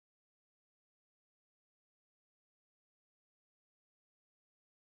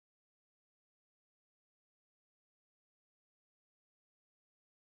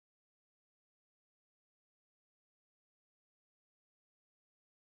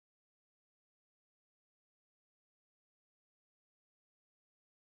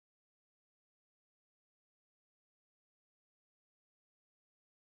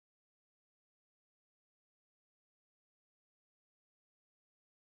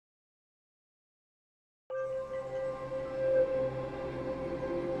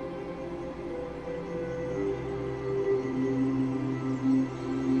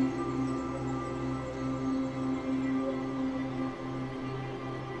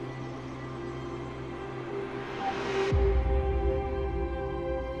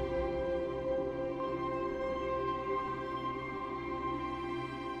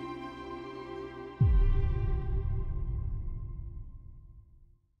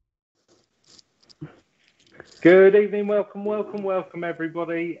Good evening, welcome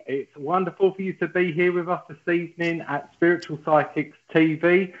everybody. It's wonderful for you to be here with us this evening at Spiritual Psychics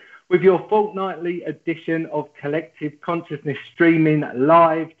TV with your fortnightly edition of Collective Consciousness streaming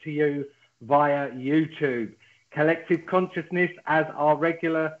live to you via YouTube. Collective Consciousness, as our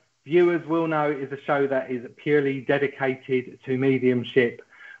regular viewers will know, is a show that is purely dedicated to mediumship,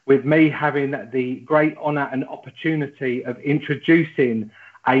 with me having the great honour and opportunity of introducing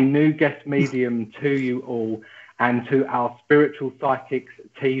a new guest medium to you all and to our Spiritual Psychics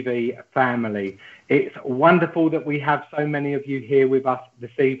TV family. It's wonderful that we have so many of you here with us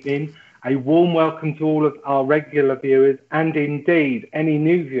this evening. A warm welcome to all of our regular viewers and indeed any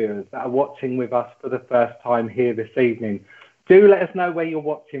new viewers that are watching with us for the first time here this evening. Do let us know where you're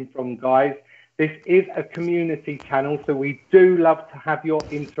watching from, guys. This is a community channel, so we do love to have your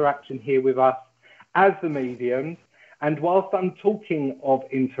interaction here with us as the mediums. And whilst I'm talking of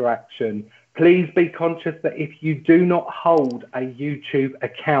interaction, please be conscious that if you do not hold a YouTube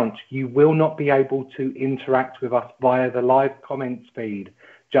account, you will not be able to interact with us via the live comments feed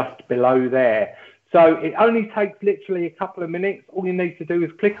just below there. So it only takes literally a couple of minutes. All you need to do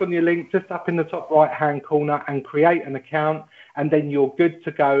is click on your link just up in the top right-hand corner and create an account, and then you're good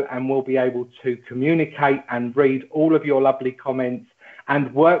to go, and we'll be able to communicate and read all of your lovely comments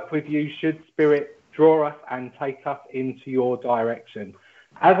and work with you should Spirit draw us and take us into your direction.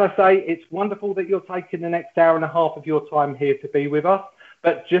 As I say, it's wonderful that you're taking the next hour and a half of your time here to be with us,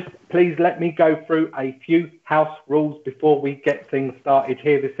 but just please let me go through a few house rules before we get things started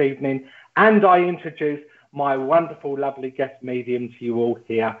here this evening, and I introduce my wonderful, lovely guest medium to you all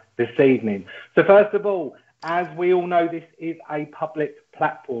here this evening. So first of all, as we all know, this is a public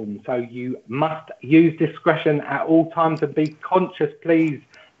platform, so you must use discretion at all times and be conscious, please,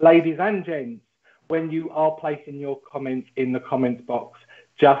 ladies and gents, when you are placing your comments in the comments box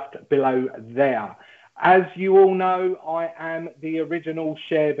just below there. As you all know, I am the original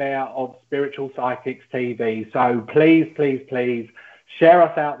share bearer of Spiritual Psychics TV. So please, please, please share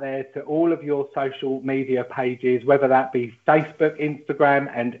us out there to all of your social media pages, whether that be Facebook, Instagram,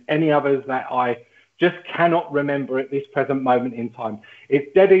 and any others that I just cannot remember at this present moment in time.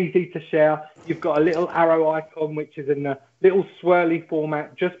 It's dead easy to share. You've got a little arrow icon, which is in a little swirly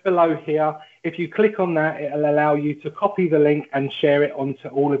format just below here. If you click on that, it'll allow you to copy the link and share it onto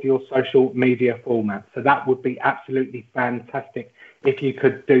all of your social media formats. So that would be absolutely fantastic if you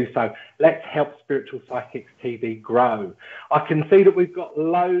could do so. Let's help Spiritual Psychics TV grow. I can see that we've got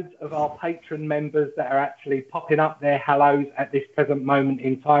loads of our patron members that are actually popping up their hellos at this present moment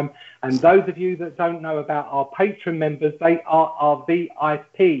in time. And those of you that don't know about our patron members, they are our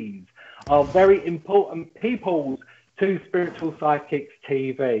VIPs, our very important peoples to Spiritual Psychics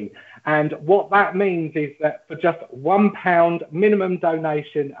TV. And what that means is that for just £1 minimum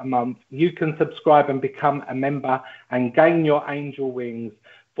donation a month, you can subscribe and become a member and gain your angel wings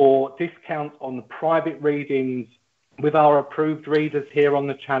for discounts on private readings with our approved readers here on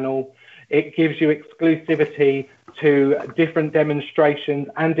the channel. It gives you exclusivity to different demonstrations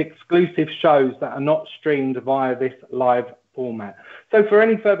and exclusive shows that are not streamed via this live format. So for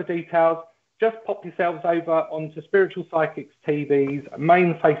any further details, just pop yourselves over onto Spiritual Psychics TV's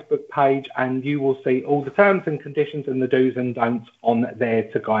main Facebook page and you will see all the terms and conditions and the do's and don'ts on there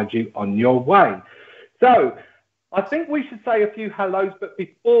to guide you on your way. So I think we should say a few hellos, but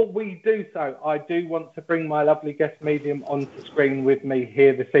before we do so, I do want to bring my lovely guest medium onto screen with me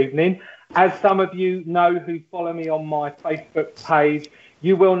here this evening. As some of you know who follow me on my Facebook page,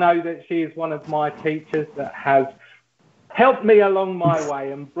 you will know that she is one of my teachers that has helped me along my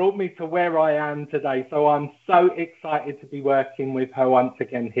way and brought me to where I am today. So I'm so excited to be working with her once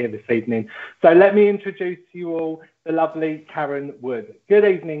again here this evening. So let me introduce to you all the lovely Karen Wood. Good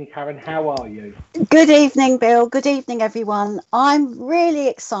evening, Karen. How are you? Good evening, Bill. Good evening, everyone. I'm really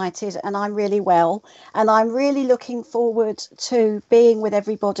excited and I'm really well. And I'm really looking forward to being with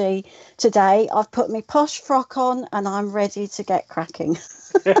everybody today. I've put my posh frock on and I'm ready to get cracking.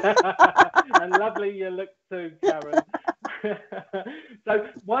 And lovely you look too, Karen. So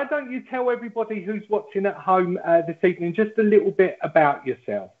why don't you tell everybody who's watching at home this evening just a little bit about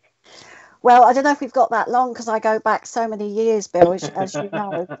yourself? Well, I don't know if we've got that long because I go back so many years, Bill, as you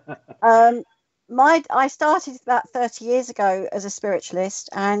know. I started about 30 years ago as a spiritualist,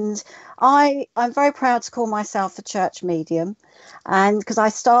 and I'm very proud to call myself a church medium, and because I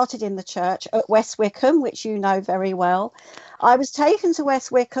started in the church at West Wickham, which you know very well. I was taken to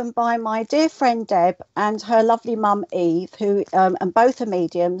West Wickham by my dear friend Deb and her lovely mum Eve, who and both are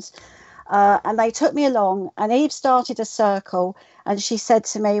mediums, and they took me along, and Eve started a circle, and she said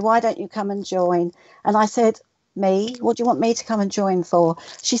to me, "Why don't you come and join?" And I said, me. What do you want me to come and join for?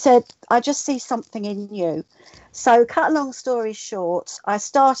 She said, I just see something in you. So cut a long story short, I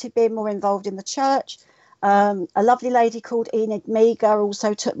started being more involved in the church. A lovely lady called Enid Meager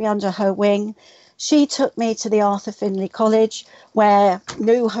also took me under her wing. She took me to the Arthur Findlay College, where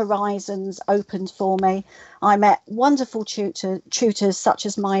new horizons opened for me. I met wonderful tutors such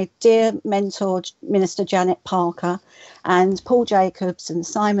as my dear mentor, Minister Janet Parker, and Paul Jacobs and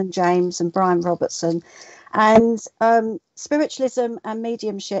Simon James and Brian Robertson. And spiritualism and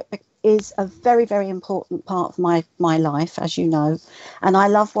mediumship is a very, very important part of my life, as you know. And I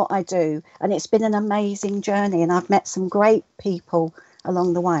love what I do. And it's been an amazing journey. And I've met some great people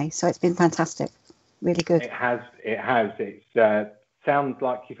along the way. So it's been fantastic. Really good. It has. It sounds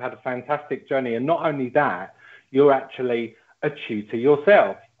like you've had a fantastic journey. And not only that, you're actually a tutor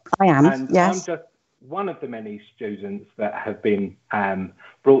yourself. I am, and yes. I'm just one of the many students that have been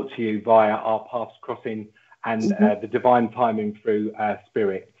brought to you via our paths crossing and the divine timing through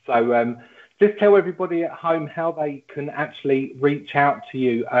spirit. So just tell everybody at home how they can actually reach out to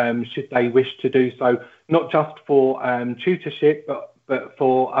you should they wish to do so, not just for tutorship, but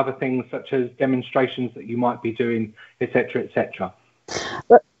for other things such as demonstrations that you might be doing, etc., etc.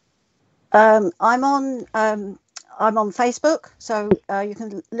 I'm on Facebook, so you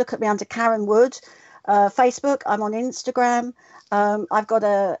can look at me under Karen Wood. Facebook. I'm on Instagram. I've got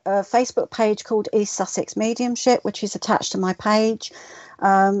a Facebook page called East Sussex Mediumship, which is attached to my page.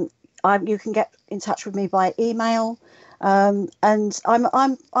 You can get in touch with me by email, and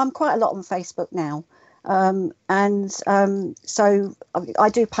I'm quite a lot on Facebook now. So I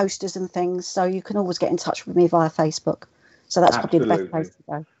do posters and things, so you can always get in touch with me via Facebook. So that's probably the best place to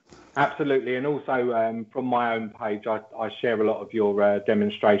go. Absolutely, and also from my own page, I share a lot of your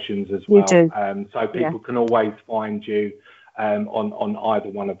demonstrations as well. You do. So people can always find you on either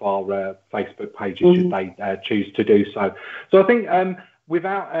one of our Facebook pages should they choose to do so. So I think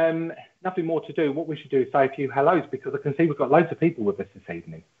without nothing more to do, what we should do is say a few hellos, because I can see we've got loads of people with us this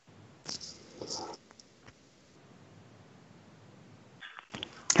evening.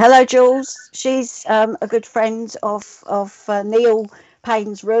 Hello, Jules. She's a good friend of Neil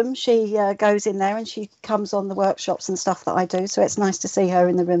Payne's room. She goes in there and she comes on the workshops and stuff that I do. So it's nice to see her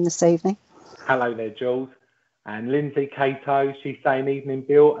in the room this evening. Hello there, Jules. And Lindsay Cato, she's saying evening,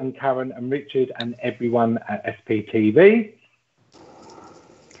 Bill and Karen and Richard and everyone at SPTV.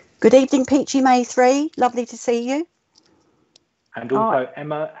 Good evening, Peachy May 3. Lovely to see you. And also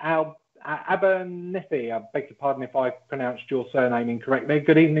Emma Abernethy, I beg your pardon if I pronounced your surname incorrectly.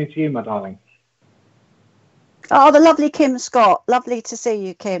 Good evening to you, my darling. Oh, the lovely Kim Scott. Lovely to see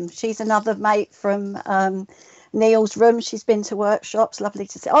you, Kim. She's another mate from Neil's room. She's been to workshops. Lovely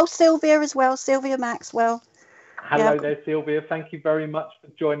to see. Oh, Sylvia as well. Sylvia Maxwell. Hello there, Sylvia. Thank you very much for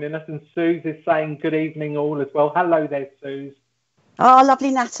joining us. And Suze is saying good evening all as well. Hello there, Suze. Oh,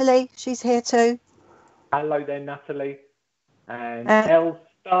 lovely Natalie. She's here too. Hello there, Natalie. And Elle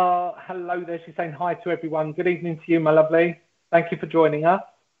Star, hello there. She's saying hi to everyone. Good evening to you, my lovely. Thank you for joining us.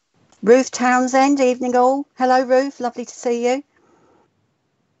 Ruth Townsend, evening all. Hello, Ruth. Lovely to see you.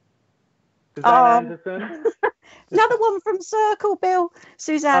 Suzanne Anderson. Another one from Circle, Bill.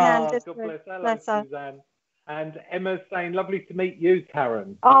 Suzanne Anderson. God bless. Hello, Suzanne. And Emma's saying, lovely to meet you,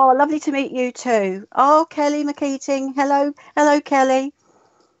 Karen. Oh, lovely to meet you too. Oh, Kelly McKeating. Hello. Hello, Kelly.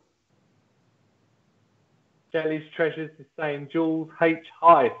 Jelly's Treasures is saying, Jules H.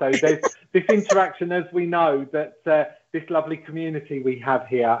 Hi. So there's this interaction, as we know, that this lovely community we have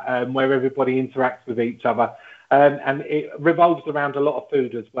here where everybody interacts with each other. And it revolves around a lot of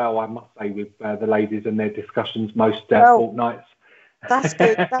food as well, I must say, with the ladies and their discussions most fortnights. That's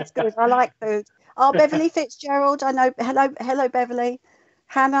good. That's good. I like food. Oh, Beverly Fitzgerald. I know. Hello, Beverly.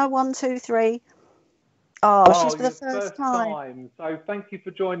 Hannah, 1, 2, 3. Oh, she's for the first time. So thank you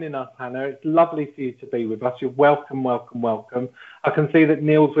for joining us, Hannah. It's lovely for you to be with us. You're welcome, welcome, welcome. I can see that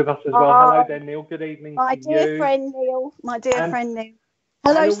Neil's with us as well. Hello there, Neil. Good evening to you. My dear friend, Neil. My dear friend, Neil.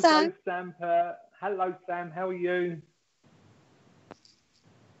 Hello, Sam. Hello, Sam. How are you?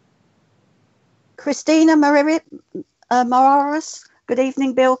 Christina Moraris. Good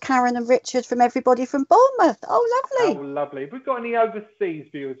evening, Bill, Karen and Richard from everybody from Bournemouth. Oh, lovely. Oh, lovely. Have we got any overseas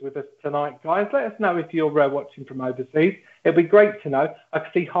viewers with us tonight, guys? Let us know if you're watching from overseas. It'll be great to know. I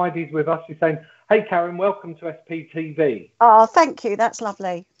can see Heidi's with us. She's saying, hey, Karen, welcome to SPTV. Oh, thank you. That's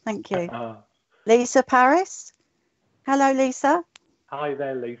lovely. Thank you. Lisa Paris. Hello, Lisa. Hi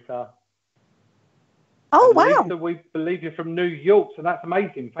there, Lisa. Oh, wow. Lisa, we believe you're from New York, so that's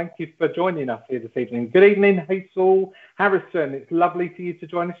amazing. Thank you for joining us here this evening. Good evening, Hazel Harrison. It's lovely for you to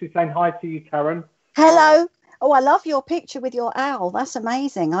join us. She's saying hi to you, Karen. Hello. Oh, I love your picture with your owl. That's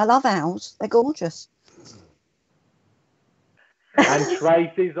amazing. I love owls. They're gorgeous. And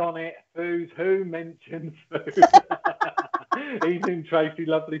Tracy's on it. Food. Who mentions food? Evening, Tracy.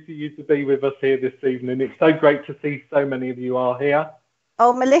 Lovely for you to be with us here this evening. It's so great to see so many of you are here.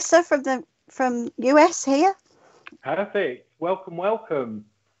 Oh, Melissa from US here. Perfect. Welcome, welcome.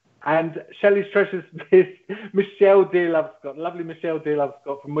 And Shelley's Treasures Miss Michelle Dearlove Scott, lovely Michelle Dearlove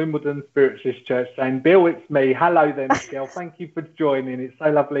Scott from Wimbledon Spiritualist Church, saying, Bill, it's me. Hello there, Michelle. Thank you for joining. It's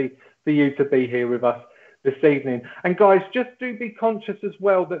so lovely for you to be here with us this evening. And guys, just do be conscious as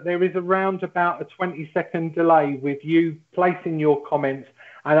well that there is around about a 20-second delay with you placing your comments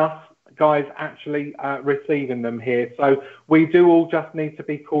and us guys actually receiving them here. So we do all just need to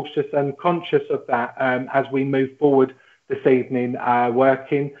be cautious and conscious of that as we move forward this evening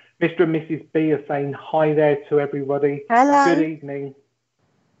working. Mr. and Mrs. B are saying hi there to everybody. Hello. Good evening.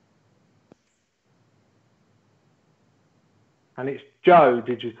 And it's Joe,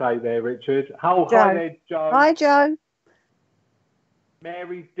 did you say there, Richard? Oh, Joe. Hi there, Joe. Hi, Joe.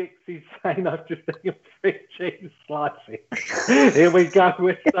 Mary Dixie's saying I've just eaten 3 cheese slices. Here we go.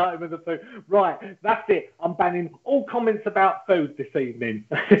 We're starting with the food. Right, that's it. I'm banning all comments about food this evening.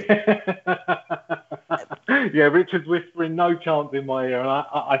 Yeah, Richard's whispering no chance in my ear, and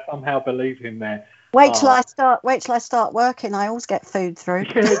I somehow believe him there. Wait till I start working. I always get food through.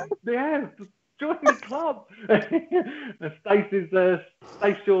 Yeah. Join the club. Stacey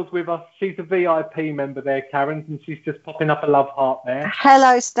Shaw's with us. She's a VIP member there, Karen, and she's just popping up a love heart there.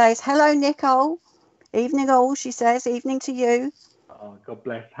 Hello, Stace. Hello, Nicole. Evening all, she says. Evening to you. Oh, God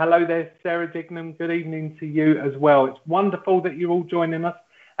bless. Hello there, Sarah Dignam. Good evening to you as well. It's wonderful that you're all joining us.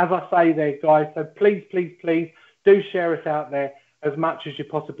 As I say there, guys, so please, please, please do share us out there as much as you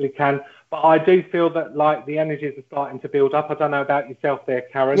possibly can. But I do feel that, like, the energies are starting to build up. I don't know about yourself there,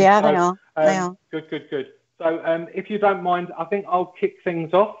 Karen. Yeah, they are. They are. Good. So if you don't mind, I think I'll kick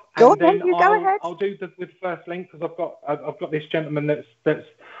things off. Go and ahead, then go ahead. I'll do the first link because I've got this gentleman that's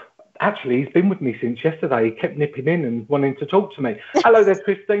actually, he's been with me since yesterday. He kept nipping in and wanting to talk to me. Hello there,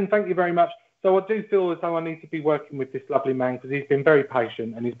 Christine. Thank you very much. So I do feel as though I need to be working with this lovely man because he's been very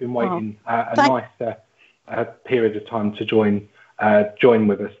patient and he's been waiting a nice period of time to join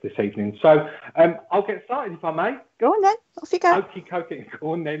with us this evening. So I'll get started if I may. Go on then. Off you go. Okay.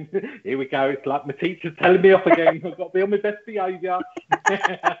 Go on then. Here we go. It's like my teacher's telling me off again. I've got to be on my best behaviour.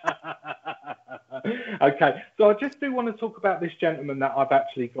 Okay. So I just do want to talk about this gentleman that I've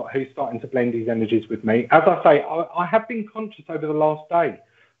actually got who's starting to blend his energies with me. As I say, I have been conscious over the last day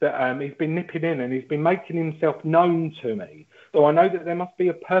that he's been nipping in and he's been making himself known to me. So I know that there must be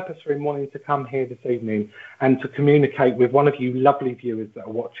a purpose for him wanting to come here this evening and to communicate with one of you lovely viewers that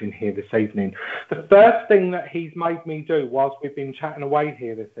are watching here this evening. The first thing that he's made me do whilst we've been chatting away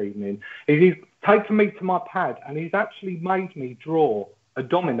here this evening is he's taken me to my pad and he's actually made me draw a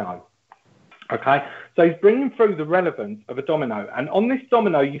domino. Okay, so he's bringing through the relevance of a domino. And on this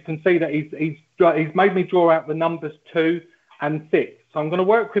domino, you can see that he's made me draw out the numbers 2 and 6. So I'm going to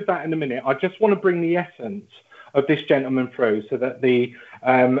work with that in a minute. I just want to bring the essence of this gentleman through so that the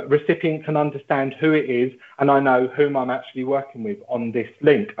recipient can understand who it is and I know whom I'm actually working with on this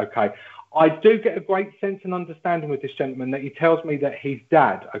link, okay? I do get a great sense and understanding with this gentleman that he tells me that he's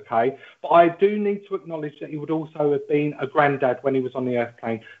dad, okay? But I do need to acknowledge that he would also have been a granddad when he was on the earth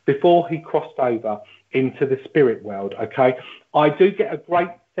plane before he crossed over into the spirit world, okay? I do get a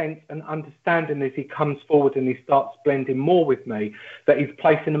great sense and understanding as he comes forward and he starts blending more with me that he's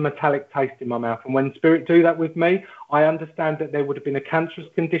placing a metallic taste in my mouth. And when spirit do that with me, I understand that there would have been a cancerous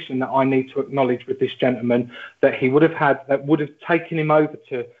condition that I need to acknowledge with this gentleman that he would have had that would have taken him over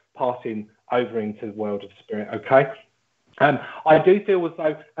to passing over into the world of spirit, okay? I do feel as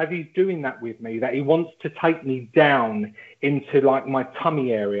though as he's doing that with me that he wants to take me down into like my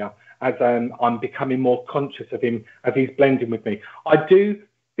tummy area as I'm becoming more conscious of him as he's blending with me. I do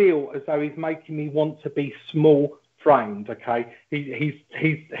feel as though he's making me want to be small framed, okay? He's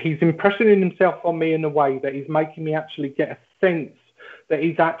impressioning himself on me in a way that he's making me actually get a sense that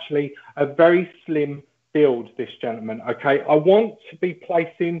he's actually a very slim build, this gentleman, okay? I want to be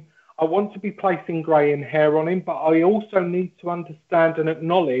placing grey in hair on him, but I also need to understand and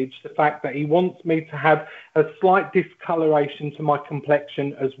acknowledge the fact that he wants me to have a slight discoloration to my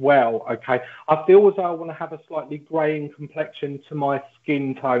complexion as well, okay? I feel as though I want to have a slightly greying complexion to my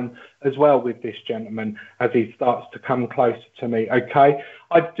skin tone as well with this gentleman as he starts to come closer to me, okay?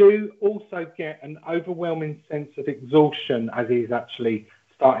 I do also get an overwhelming sense of exhaustion as he's actually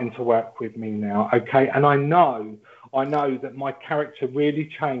starting to work with me now, okay? And I know that my character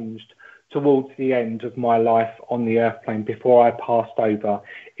really changed towards the end of my life on the earth plane before I passed over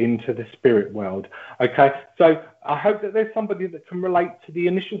into the spirit world, okay? So I hope that there's somebody that can relate to the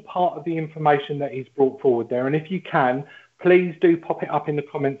initial part of the information that he's brought forward there. And if you can, please do pop it up in the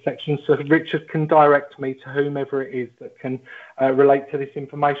comment section so Richard can direct me to whomever it is that can relate to this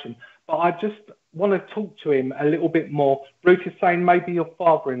information. But I just want to talk to him a little bit more. Ruth is saying maybe your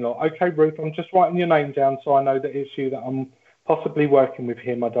father-in-law. Okay, Ruth, I'm just writing your name down so I know that it's you that I'm possibly working with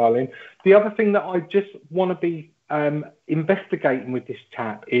here, my darling. The other thing that I just want to be investigating with this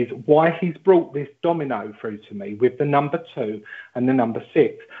chap is why he's brought this domino through to me with the number 2 and the number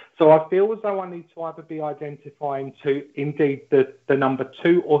 6. So I feel as though I need to either be identifying to indeed the number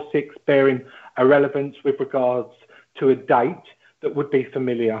 2 or 6 bearing a relevance with regards to a date that would be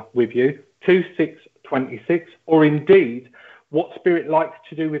familiar with you, 2626, or indeed what Spirit likes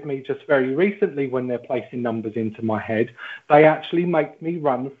to do with me just very recently when they're placing numbers into my head, they actually make me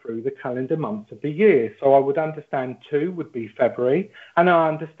run through the calendar months of the year. So I would understand 2 would be February, and I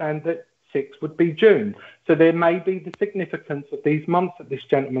understand that 6 would be June. So there may be the significance of these months that this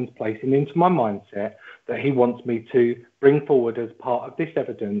gentleman's placing into my mindset that he wants me to bring forward as part of this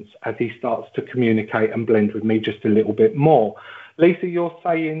evidence as he starts to communicate and blend with me just a little bit more. Lisa, you're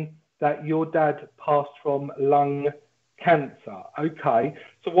saying that your dad passed from lung cancer. Okay,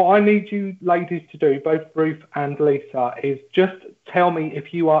 so what I need you ladies to do, both Ruth and Lisa, is just tell me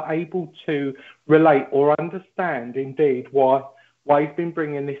if you are able to relate or understand indeed why he's been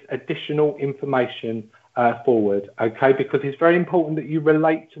bringing this additional information forward. Okay, because it's very important that you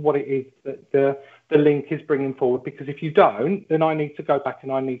relate to what it is that the link is bringing forward, because if you don't, then I need to go back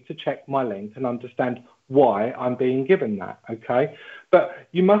and I need to check my link and understand why I'm being given that. Okay, but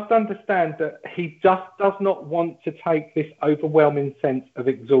you must understand that he just does not want to take this overwhelming sense of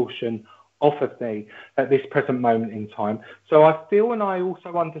exhaustion off of me at this present moment in time. So I feel, and I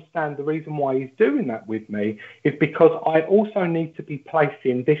also understand the reason why he's doing that with me is because I also need to be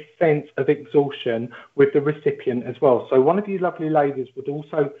placing this sense of exhaustion with the recipient as well. So one of you lovely ladies would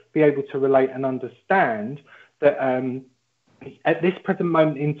also be able to relate and understand that at this present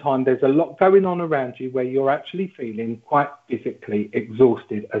moment in time, there's a lot going on around you where you're actually feeling quite physically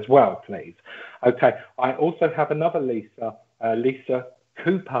exhausted as well, please. Okay, I also have another Lisa, Lisa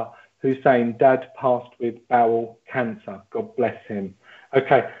Cooper, who's saying Dad passed with bowel cancer. God bless him.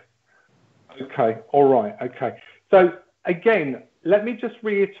 Okay, all right, okay. So again, let me just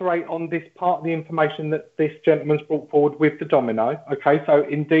reiterate on this part of the information that this gentleman's brought forward with the domino. Okay, so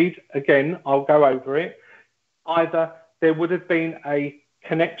indeed, again, I'll go over it. Either there would have been a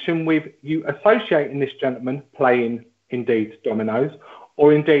connection with you associating this gentleman playing indeed dominoes,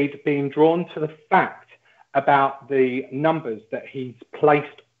 or indeed being drawn to the fact about the numbers that he's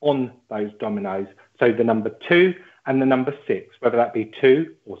placed on those dominoes. So the number 2 and the number 6, whether that be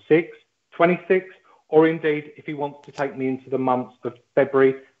 2 or 6, 26, or indeed if he wants to take me into the months of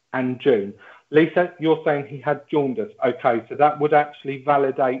February and June. Lisa, you're saying he had jaundice. Okay, so that would actually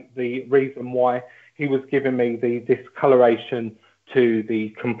validate the reason why he was giving me the discoloration to the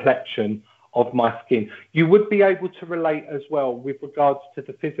complexion of my skin. You would be able to relate as well with regards to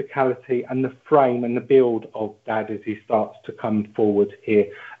the physicality and the frame and the build of Dad as he starts to come forward here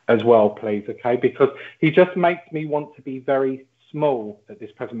as well, please, okay? Because he just makes me want to be very small at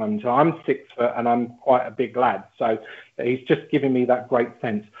this present moment. So I'm 6 foot and I'm quite a big lad. So he's just giving me that great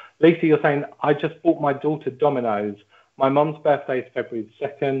sense. Lisa, you're saying, I just bought my daughter dominoes. My mum's birthday is February the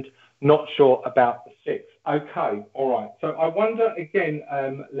 2nd. Not sure about the 6th. Okay, all right. So I wonder again,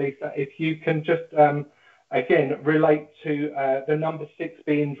 Lisa, if you can just again relate to the number 6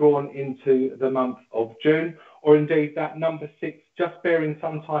 being drawn into the month of June, or indeed that number 6 just bearing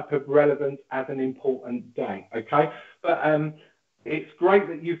some type of relevance as an important day. Okay, but it's great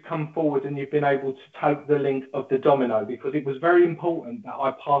that you've come forward and you've been able to take the link of the domino, because it was very important that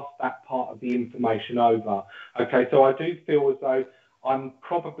I passed that part of the information over. Okay, so I do feel as though I'm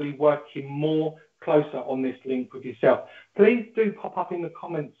probably working more closer on this link with yourself. Please do pop up in the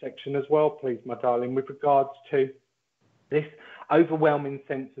comment section as well, please, my darling, with regards to this overwhelming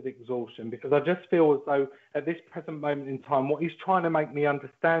sense of exhaustion, because I just feel as though at this present moment in time, what he's trying to make me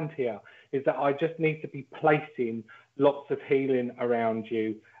understand here is that I just need to be placing lots of healing around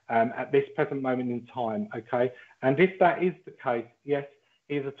you at this present moment in time, okay? And if that is the case, yes,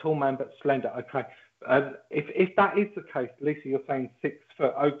 he's a tall man but slender, okay? If that is the case, Lisa, you're saying 6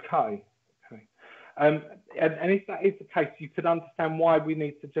 foot, okay. And if that is the case, you could understand why we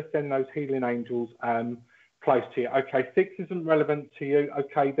need to just send those healing angels close to you. Okay, 6 isn't relevant to you.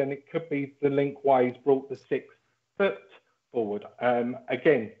 Okay, then it could be the link why he's brought the 6 foot forward.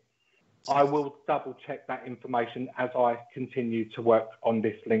 Again, I will double check that information as I continue to work on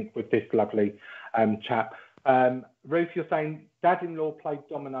this link with this lovely chap. Ruth, you're saying dad-in-law played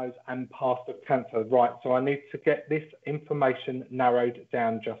dominoes and passed of cancer. Right, so I need to get this information narrowed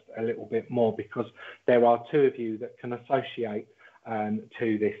down just a little bit more, because there are two of you that can associate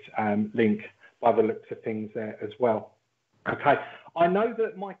to this link by the looks of things there as well. Okay, I know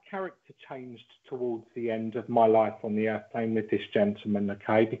that my character changed towards the end of my life on the earth plane with this gentleman,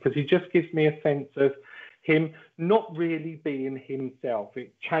 okay, because he just gives me a sense of him not really being himself.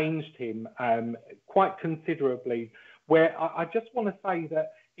 It changed him quite considerably, where I just want to say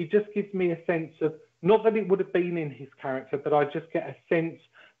that it just gives me a sense of, not that it would have been in his character, but I just get a sense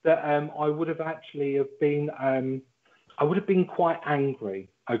that I would have actually have been, I would have been quite angry,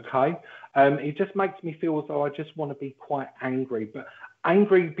 okay? It just makes me feel as though I just want to be quite angry, but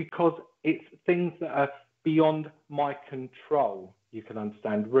angry because it's things that are beyond my control, you can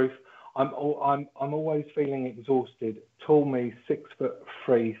understand. Ruth, I'm always feeling exhausted. Tall me,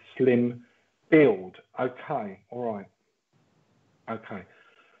 6'3", slim build. Okay, all right. Okay.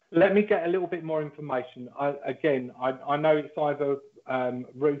 Let me get a little bit more information. I know it's either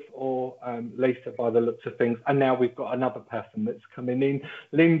Ruth or Lisa by the looks of things, and now we've got another person that's coming in.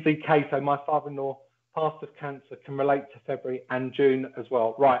 Lindsay Cato, my father-in-law, passed of cancer, can relate to February and June as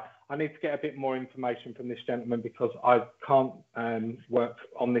well. Right, I need to get a bit more information from this gentleman, because I can't work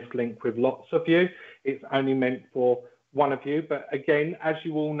on this link with lots of you. It's only meant for one of you. But again, as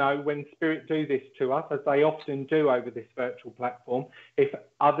you all know, when Spirit do this to us, as they often do over this virtual platform, if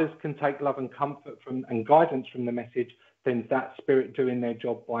others can take love and comfort from and guidance from the message, then that's Spirit doing their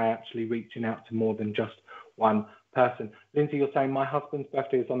job by actually reaching out to more than just one person. Lindsay, you're saying my husband's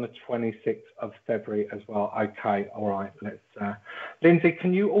birthday is on the 26th of February as well. Okay, all right. Let's. Lindsay,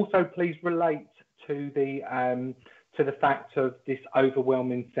 can you also please relate to the fact of this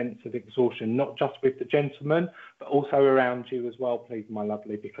overwhelming sense of exhaustion, not just with the gentleman, but also around you as well, please, my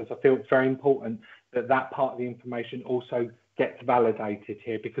lovely, because I feel it's very important that that part of the information also gets validated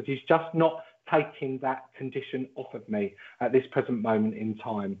here, because he's just not taking that condition off of me at this present moment in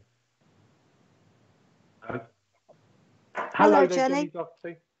time. Hello, there, Jenny.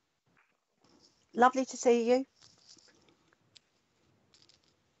 Doxy. Lovely to see you.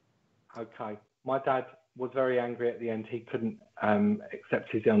 Okay, my dad was very angry at the end. He couldn't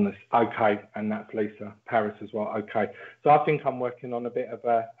accept his illness. Okay, and that's Lisa Paris as well. Okay, so I think I'm working on a bit of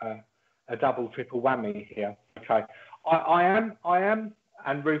a double, triple whammy here. Okay, I am,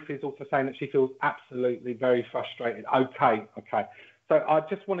 and Ruth is also saying that she feels absolutely very frustrated. Okay. So I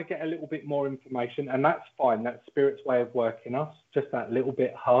just want to get a little bit more information, and that's fine. That's Spirit's way of working us, just that little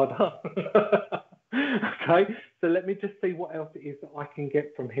bit harder. Okay, so let me just see what else it is that I can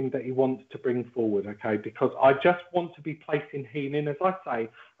get from him that he wants to bring forward, okay? Because I just want to be placing healing, as I say,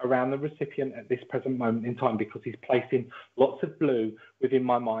 around the recipient at this present moment in time, because he's placing lots of blue within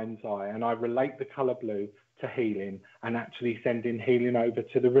my mind's eye, and I relate the colour blue to healing and actually sending healing over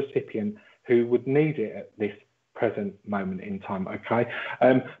to the recipient who would need it at this present moment in time, okay?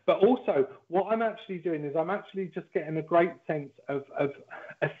 But also, what I'm actually doing is I'm actually just getting a great sense of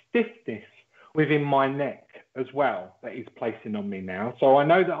a stiffness within my neck as well that he's placing on me now. So I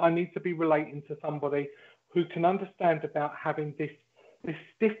know that I need to be relating to somebody who can understand about having this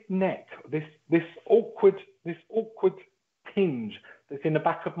stiff neck, this awkward tinge that's in the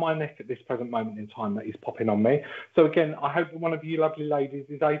back of my neck at this present moment in time that he's popping on me. So again, I hope that one of you lovely ladies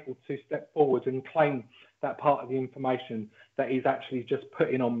is able to step forward and claim that part of the information that he's actually just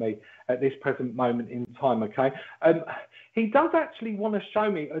putting on me at this present moment in time, okay? He does actually want to show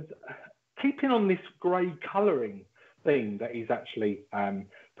me, keeping on this grey colouring theme that he's actually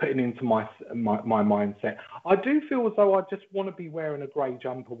putting into my mindset. I do feel as though I just want to be wearing a grey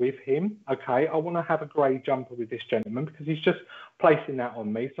jumper with him, okay? I want to have a grey jumper with this gentleman because he's just placing that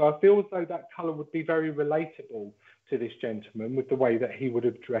on me. So I feel as though that colour would be very relatable to this gentleman with the way that he would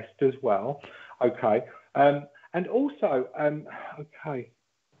have dressed as well, okay? And also,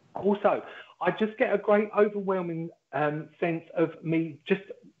 also, I just get a great overwhelming sense of me just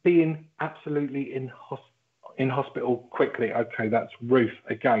being absolutely in hospital quickly. Okay, that's Ruth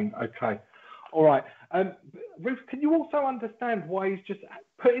again. Okay, all right. Ruth, can you also understand why he's just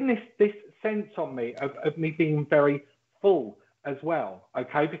putting this sense on me of me being very full as well?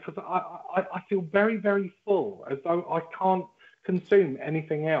 Okay, because I feel very, very full, as though I can't consume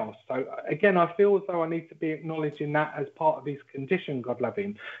anything else. So again, I feel as though I need to be acknowledging that as part of his condition, God love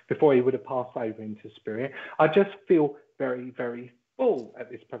him, before he would have passed over into spirit. I just feel very, very full at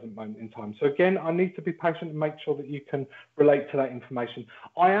this present moment in time. So again, I need to be patient and make sure that you can relate to that information.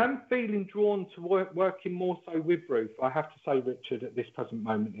 I am feeling drawn to working more so with Ruth, I have to say, Richard, at this present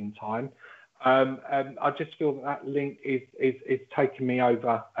moment in time. I just feel that link is taking me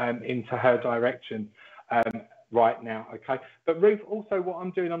over into her direction. right now, okay? But Ruth, also what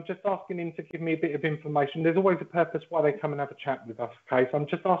I'm doing, I'm just asking him to give me a bit of information. There's always a purpose why they come and have a chat with us, okay? So I'm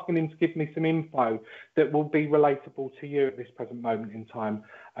just asking him to give me some info that will be relatable to you at this present moment in time,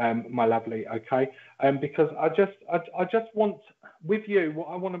 my lovely, okay? Because I just want, with you, what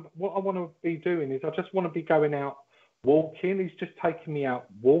I want to be doing is I just want to be going out walking. He's just taking me out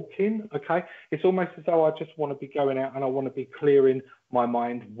walking, okay? It's almost as though I just want to be going out and I want to be clearing my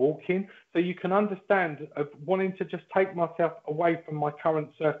mind walking. So you can understand of wanting to just take myself away from my current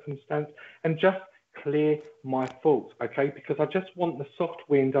circumstance and just clear my thoughts, okay? Because I just want the soft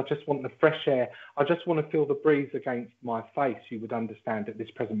wind, I just want the fresh air, I just want to feel the breeze against my face, you would understand, at this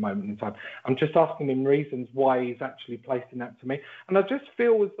present moment in time. I'm just asking him reasons why he's actually placing that to me. And I just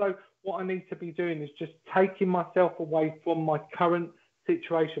feel as though what I need to be doing is just taking myself away from my current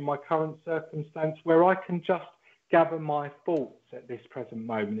situation, my current circumstance, where I can just gather my thoughts at this present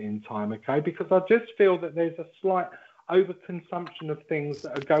moment in time, okay? Because I just feel that there's a slight overconsumption of things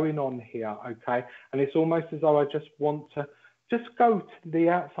that are going on here, okay? And it's almost as though I just want to just go to the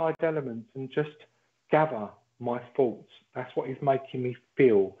outside elements and just gather my thoughts. That's what is making me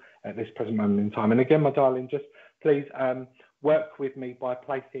feel at this present moment in time. And again, my darling, just please work with me by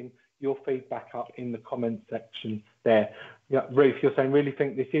placing your feedback up in the comment section there. Yeah, Ruth, you're saying, really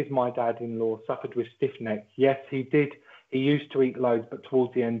think this is my dad-in-law, suffered with stiff neck. Yes, he did. He used to eat loads, but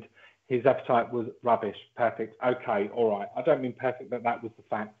towards the end, his appetite was rubbish. Perfect. Okay, all right. I don't mean perfect, but that was the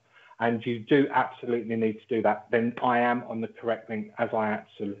fact. And you do absolutely need to do that. Then I am on the correct link, as I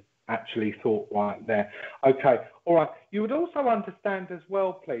actually thought right there. Okay, all right. You would also understand as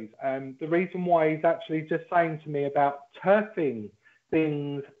well, please, the reason why he's actually just saying to me about turfing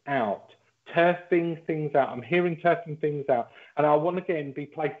things out. Turfing things out. I'm hearing turfing things out. And I want to, again, be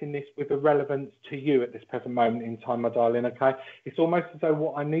placing this with a relevance to you at this present moment in time, my darling, okay? It's almost as though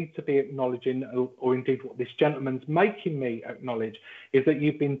what I need to be acknowledging, or indeed what this gentleman's making me acknowledge, is that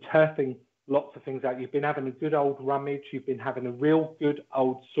you've been turfing lots of things out. You've been having a good old rummage. You've been having a real good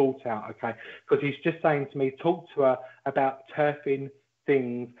old sort out, okay? Because he's just saying to me, talk to her about turfing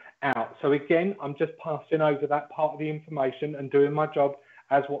things out. So again, I'm just passing over that part of the information and doing my job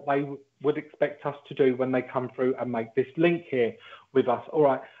as what they would expect us to do when they come through and make this link here with us. All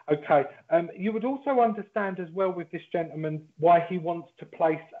right, okay. You would also understand as well with this gentleman why he wants to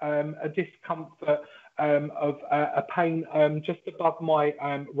place a discomfort of a pain just above my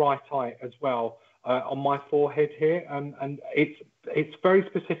right eye as well, on my forehead here, and it's very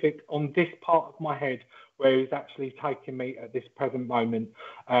specific on this part of my head where he's actually taking me at this present moment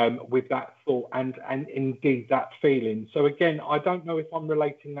with that thought and indeed that feeling. So again, I don't know if I'm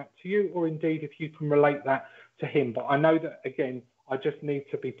relating that to you or indeed if you can relate that to him, but I know that, again, I just need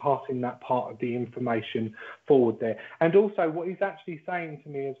to be passing that part of the information forward there. And also what he's actually saying to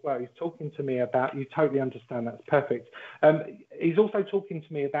me as well, he's talking to me about, you totally understand, that's perfect. He's also talking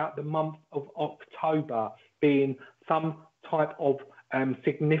to me about the month of October being some type of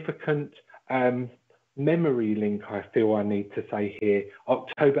significant memory link, I feel I need to say here.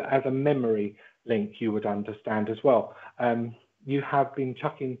 October as a memory link, you would understand as well. You have been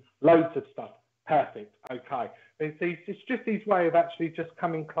chucking loads of stuff. Perfect. Okay. It's just his way of actually just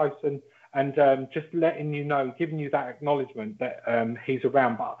coming close and just letting you know, giving you that acknowledgement that he's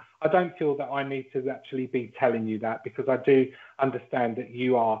around. But I don't feel that I need to actually be telling you that, because I do understand that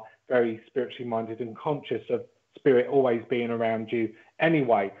you are very spiritually minded and conscious of spirit always being around you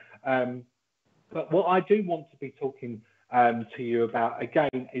anyway. But what I do want to be talking to you about,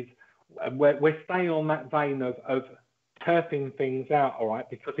 again, is we're staying on that vein of turfing things out, all right?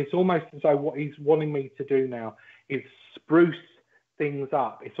 Because it's almost as though what he's wanting me to do now is spruce things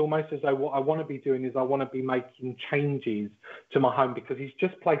up. It's almost as though what I want to be doing is I want to be making changes to my home, because he's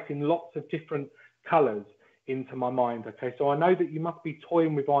just placing lots of different colours into my mind, okay? So I know that you must be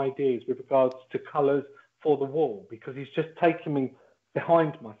toying with ideas with regards to colours for the wall, because he's just taking me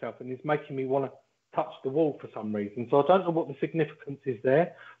behind myself and he's making me want to touch the wall for some reason. So I don't know what the significance is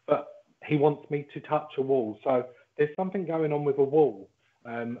there, but he wants me to touch a wall. So there's something going on with a wall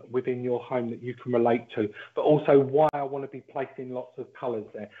within your home that you can relate to, but also why I want to be placing lots of colours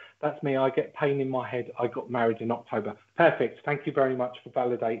there. That's me. I get pain in my head. I got married in October. Perfect. Thank you very much for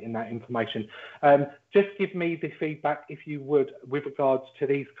validating that information. Just give me the feedback, if you would, with regards to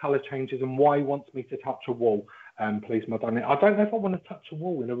these colour changes and why he wants me to touch a wall. Please, my darling. I don't know if I want to touch a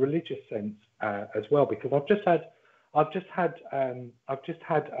wall in a religious sense as well, because I've just had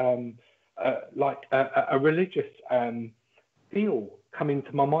like a religious feel come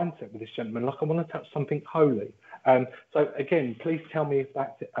into my mindset with this gentleman, like I want to touch something holy. So again, please tell me if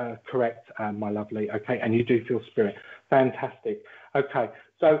that's correct, my lovely. Okay, and you do feel spirit. Fantastic. Okay,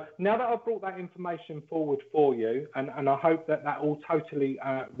 So now that I've brought that information forward for you, and I hope that that all totally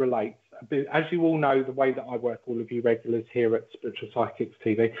relates. As you all know, the way that I work, all of you regulars here at Spiritual Psychics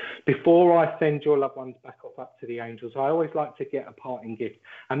TV, before I send your loved ones back off up to the angels, I always like to get a parting gift.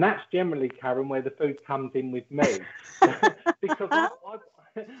 And that's generally, Karen, where the food comes in with me. Because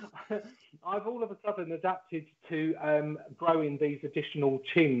I've all of a sudden adapted to growing these additional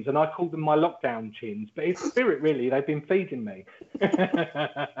chins, and I call them my lockdown chins, but it's spirit, really. They've been feeding me.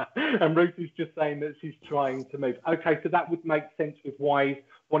 And Ruth is just saying that she's trying to move. Okay, so that would make sense with why he's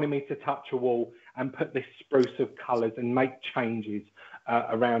wanting me to touch a wall and put this spruce of colours and make changes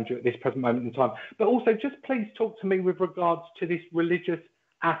around you at this present moment in time. But also, just please talk to me with regards to this religious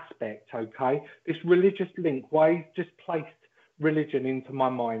aspect, okay? This religious link, why he's just placed religion into my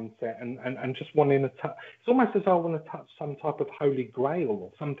mindset and just wanting to touch. It's almost as though I want to touch some type of holy grail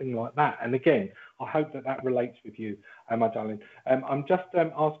or something like that. And again, I hope that that relates with you, my darling. I'm just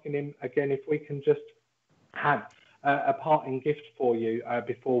asking him again if we can just have a parting gift for you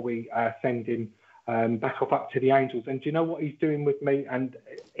before we send him back off up to the angels. And do you know what he's doing with me? And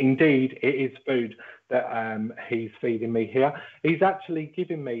indeed, it is food that he's feeding me here. He's actually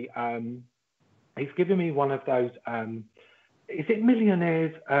giving me one of those. Is it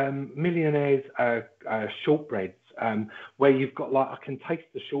millionaires shortbreads, where you've got like, I can taste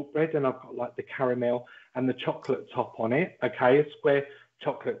the shortbread and I've got like the caramel and the chocolate top on it, okay, a square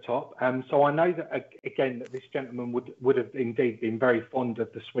chocolate top. So I know that, again, that this gentleman would have indeed been very fond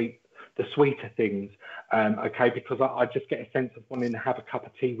of the sweeter things, okay, because I just get a sense of wanting to have a cup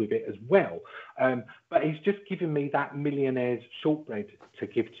of tea with it as well. But he's just given me that millionaire's shortbread to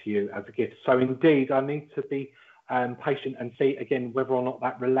give to you as a gift. So indeed, I need to be patient and see again whether or not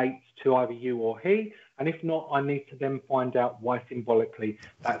that relates to either you or he, and if not, I need to then find out why symbolically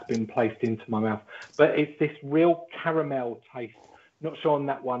that's been placed into my mouth. But it's this real caramel taste. Not sure on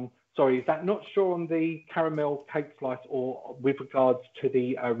that one. Sorry, is that not sure on the caramel cake slice, or with regards to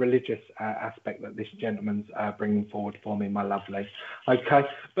the religious aspect that this gentleman's bringing forward for me, my lovely? Okay,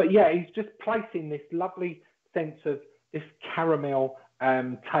 but yeah, he's just placing this lovely sense of this caramel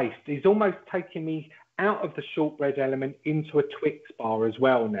taste. He's almost taking me out of the shortbread element into a Twix bar as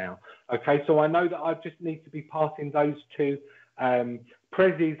well now. Okay, so I know that I just need to be passing those two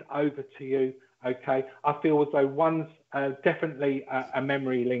prezzies over to you. Okay, I feel as though one's definitely a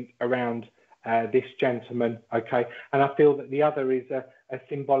memory link around this gentleman. Okay, and I feel that the other is a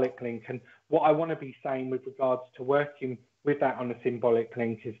symbolic link. And what I want to be saying with regards to working with that on a symbolic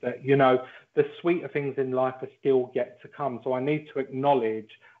link is that, you know, the sweeter things in life are still yet to come. So I need to acknowledge,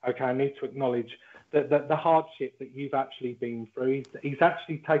 okay, I need to acknowledge the hardship that you've actually been through. He's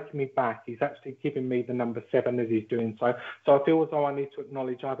actually taken me back. He's actually given me the number 7 as he's doing so. So I feel as though I need to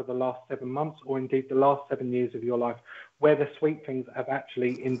acknowledge either the last 7 months or indeed the last 7 years of your life, where the sweet things have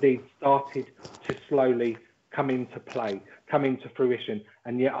actually indeed started to slowly come into play, come into fruition.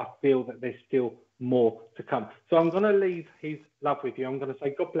 And yet I feel that there's still more to come. So I'm going to leave his love with you. I'm going to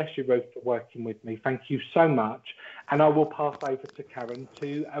say, God bless you, Ruth, for working with me. Thank you so much. And I will pass over to Karen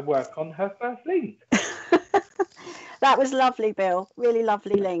to work on her first link. That was lovely, Bill. Really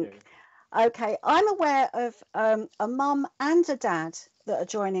lovely link. Okay, I'm aware of a mum and a dad that are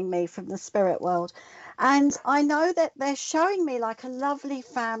joining me from the spirit world. And I know that they're showing me like a lovely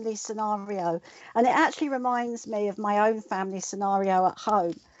family scenario. And it actually reminds me of my own family scenario at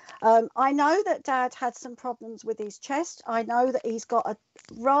home. I know that Dad had some problems with his chest. I know that he's got a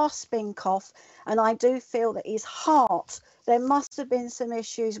rasping cough, and I do feel that his heart, there must have been some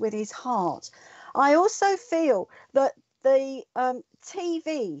issues with his heart. I also feel that the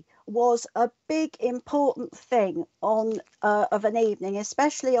TV was a big important thing on of an evening,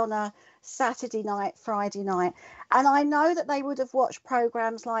 especially on a Saturday night, Friday night. And I know that they would have watched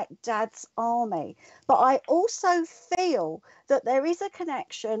programs like Dad's Army, but I also feel that there is a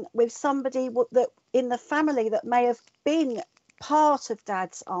connection with somebody that in the family that may have been part of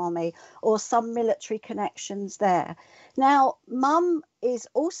Dad's Army or some military connections there. Now, Mum is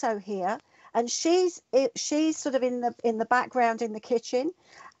also here, and she's sort of in the background in the kitchen.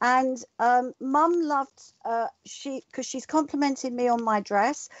 And Mum loved because she's complimenting me on my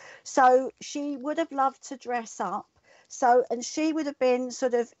dress, so she would have loved to dress up. So, and she would have been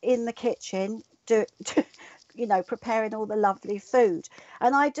sort of in the kitchen, you know, preparing all the lovely food.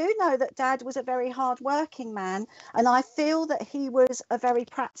 And I do know that Dad was a very hard-working man, and I feel that he was a very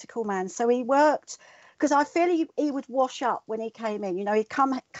practical man. So he worked, because I feel he would wash up when he came in. You know, he'd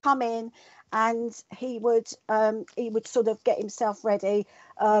come in, and he would sort of get himself ready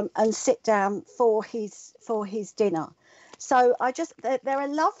and sit down for his dinner. So they're a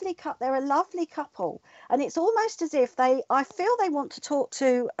lovely couple, and it's almost as if I feel they want to talk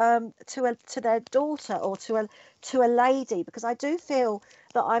to their daughter, or to a lady, because I do feel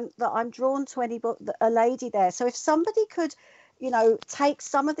that I'm drawn to a lady there. So if somebody could, take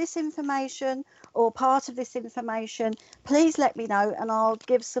some of this information or part of this information, please let me know, and I'll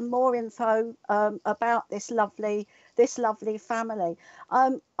give some more info about this lovely family.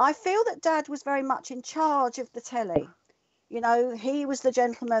 I feel that Dad was very much in charge of the telly. He was the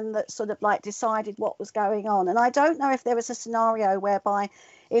gentleman that sort of like decided what was going on. And I don't know if there was a scenario whereby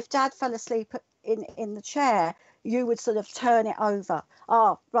if Dad fell asleep in the chair, you would sort of turn it over.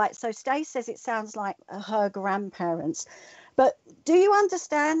 Ah, right. So Stace says it sounds like her grandparents. But do you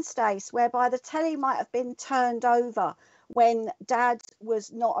understand, Stace, whereby the telly might have been turned over when Dad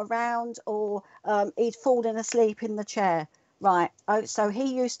was not around, or he'd fallen asleep in the chair? Right. Oh, so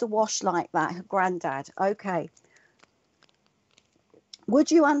he used to wash like that, Granddad. Okay. Would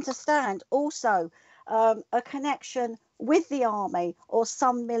you understand also a connection with the army or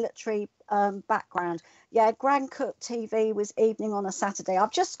some military background? Yeah, Grand Cook TV was evening on a Saturday.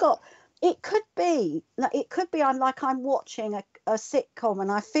 I've just got, it could be I'm watching a sitcom,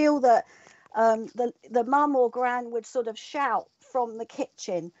 and I feel that the mum or gran would sort of shout from the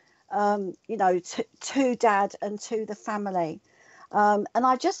kitchen, to Dad and to the family. And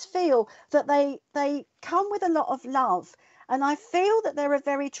I just feel that they come with a lot of love. And I feel that they're a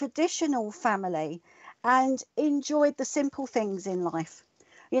very traditional family and enjoyed the simple things in life.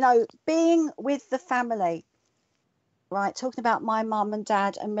 Being with the family, right? Talking about my mum and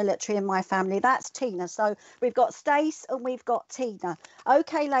dad and military and my family. That's Tina. So we've got Stace and we've got Tina.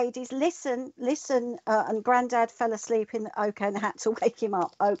 Okay, ladies, listen. And Granddad fell asleep and had to wake him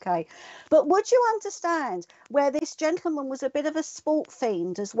up. Okay. But would you understand where this gentleman was a bit of a sport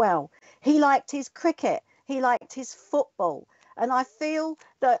fiend as well? He liked his cricket. He liked his football. And I feel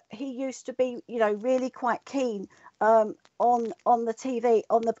that he used to be, really quite keen on the TV,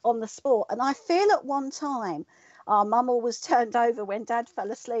 on the sport. And I feel at one time, our mum always turned over when Dad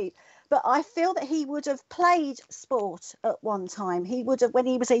fell asleep. But I feel that he would have played sport at one time. He would have, when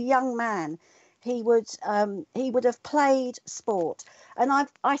he was a young man, he would have played sport. And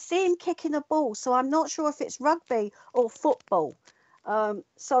I see him kicking a ball, so I'm not sure if it's rugby or football.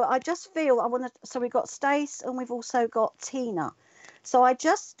 So I just feel so we've got Stace and we've also got Tina. So I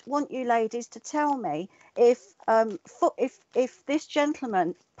just want you ladies to tell me if this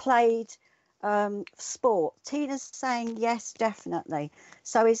gentleman played sport. Tina's saying yes, definitely.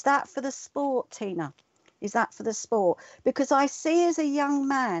 So is that for the sport, Tina? Is that for the sport? Because I see as a young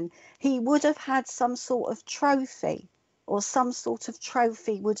man, he would have had some sort of trophy, or some sort of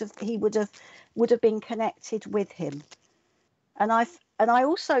trophy would have been connected with him. And I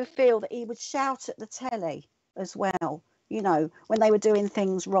also feel that he would shout at the telly as well, when they were doing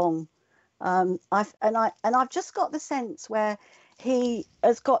things wrong. I've just got the sense where he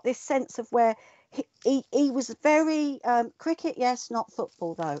has got this sense of where he was very cricket, yes, not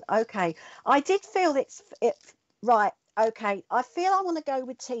football though. Okay, I did feel it right. Okay, I feel I want to go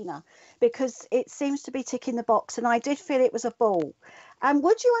with Tina because it seems to be ticking the box, and I did feel it was a ball. And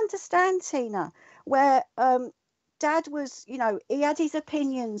would you understand, Tina, where Dad was, he had his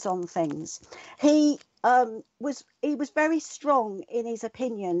opinions on things. He was very strong in his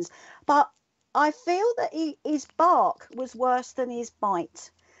opinions, but I feel that his bark was worse than his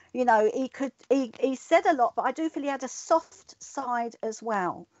bite. He said a lot, but I do feel he had a soft side as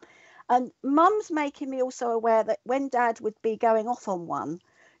well. And Mum's making me also aware that when Dad would be going off on one,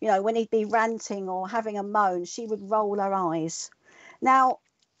 when he'd be ranting or having a moan, she would roll her eyes. Now,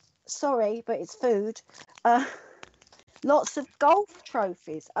 sorry, but it's food. Lots of golf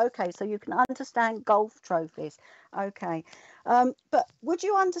trophies. Okay, so you can understand golf trophies. Okay. But would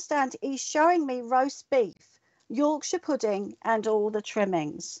you understand he's showing me roast beef, Yorkshire pudding, and all the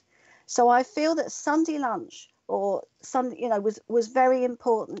trimmings. So I feel that Sunday lunch or Sunday, was very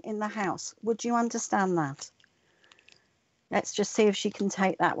important in the house. Would you understand that? Let's just see if she can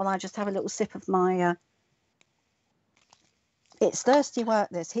take that while I just have a little sip of my... It's thirsty work,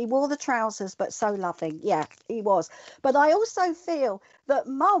 this. He wore the trousers, but so loving. Yeah, he was. But I also feel that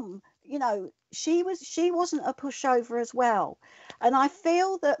Mum, she wasn't a pushover as well. And I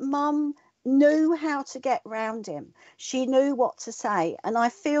feel that Mum knew how to get round him. She knew what to say. And I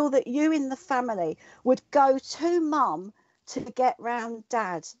feel that you in the family would go to Mum to get round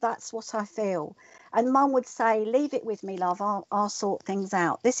Dad. That's what I feel. And Mum would say, leave it with me, love. I'll sort things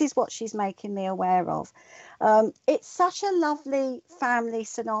out. This is what she's making me aware of. It's such a lovely family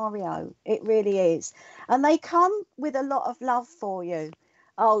scenario. It really is. And they come with a lot of love for you.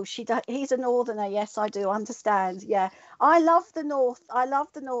 Oh, he's a northerner. Yes, I do understand. Yeah, I love the north. I love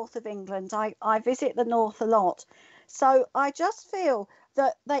the north of England. I visit the north a lot. So I just feel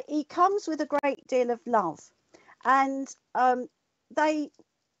that he comes with a great deal of love. And they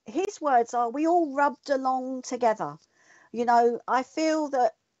his words are, we all rubbed along together. You know, I feel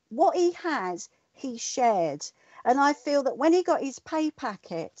that what he had, he shared. And I feel that when he got his pay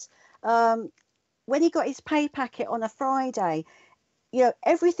packet, um, on a Friday, you know,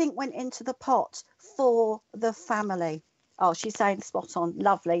 everything went into the pot for the family. Oh, she's saying spot on.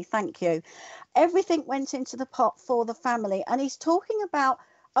 Lovely. Thank you. Everything went into the pot for the family. And he's talking about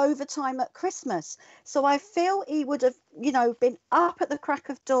overtime at Christmas. So I feel he would have, you know, been up at the crack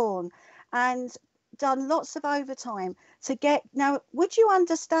of dawn and done lots of overtime to get. Now, would you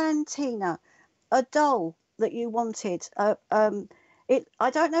understand, Tina, a doll that you wanted? I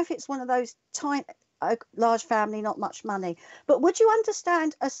don't know if it's one of those tiny, a large family, not much money, but would you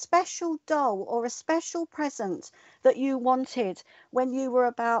understand a special doll or a special present that you wanted when you were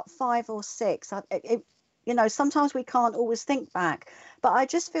about 5 or 6? You know, sometimes we can't always think back, but I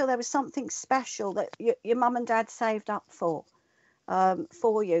just feel there was something special that your mum and dad saved up for you,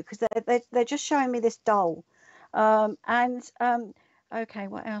 because they're just showing me this doll. Okay,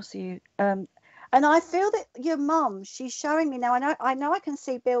 what else are you? And I feel that your mum, she's showing me now. I know I can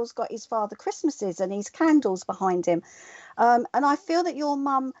see Bill's got his Father Christmases and his candles behind him. And I feel that your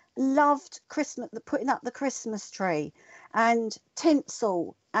mum loved Christmas, putting up the Christmas tree and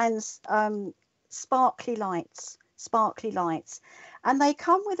tinsel and sparkly lights. And they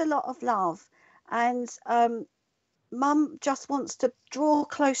come with a lot of love. And Mum just wants to draw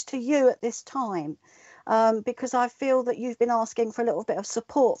close to you at this time, because I feel that you've been asking for a little bit of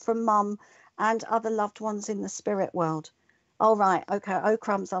support from Mum and other loved ones in the spirit world. All right. Okay. Oh,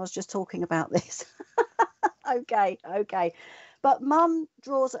 crumbs. I was just talking about this. Okay. But Mum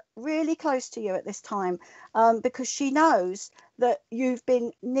draws really close to you at this time, because she knows that you've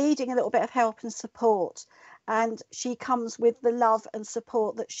been needing a little bit of help and support. And she comes with the love and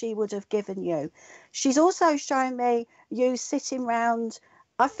support that she would have given you. She's also shown me you sitting round.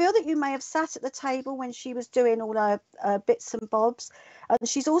 I feel that you may have sat at the table when she was doing all her bits and bobs. And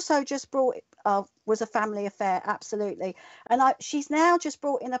she's also just brought, was a family affair, absolutely. And she's now just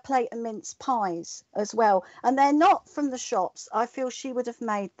brought in a plate of mince pies as well. And they're not from the shops. I feel she would have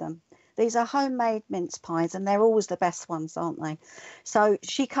made them. These are homemade mince pies, and they're always the best ones, aren't they? So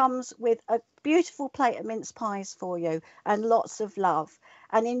she comes with a beautiful plate of mince pies for you and lots of love.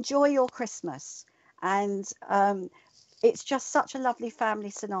 And enjoy your Christmas. And it's just such a lovely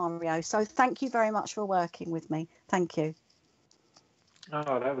family scenario. So thank you very much for working with me. Thank you.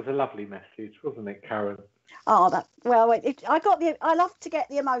 Oh, that was a lovely message, wasn't it, Karen? Oh, I love to get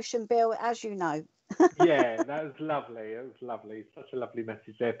the emotion, Bill, as you know. Yeah, that was lovely. It was lovely. Such a lovely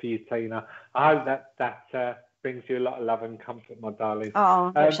message there for you, Tina. I hope that brings you a lot of love and comfort, my darling.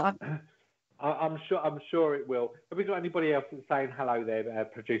 Oh, I'm sure it will. Have we got anybody else that's saying hello there,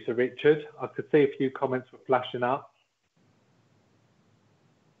 Producer Richard? I could see a few comments were flashing up.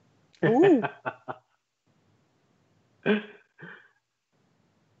 Ooh.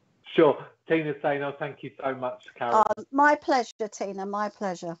 Sure. Tina's saying, oh, thank you so much, Karen. My pleasure, Tina, my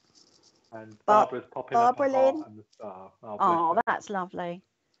pleasure. And Barbara's popping up a heart and the star. Oh, that's lovely.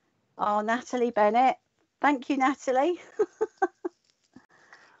 Oh, Natalie Bennett. Thank you, Natalie.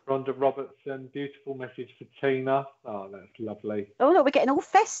 Rhonda Robertson, beautiful message for Tina. Oh, that's lovely. Oh, look, we're getting all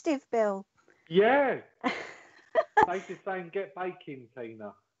festive, Bill. Yeah. Faith is saying, get baking,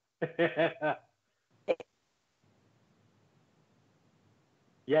 Tina.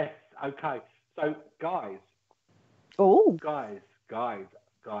 Yes, okay. So, guys. Oh.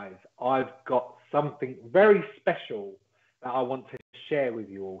 Guys, I've got something very special that I want to share with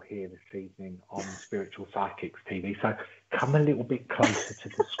you all here this evening on Spiritual Psychics TV. So come a little bit closer to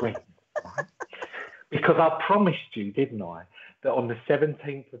the screen, right? Because I promised you, didn't I, that on the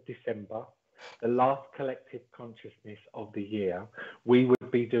 17th of December, the last collective consciousness of the year, we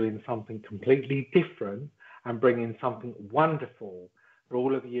would be doing something completely different and bringing something wonderful for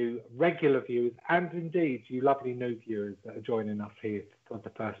all of you regular viewers and indeed you lovely new viewers that are joining us here for the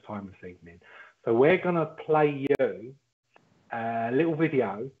first time this evening. So we're going to play you a little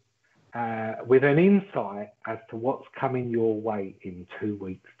video with an insight as to what's coming your way in 2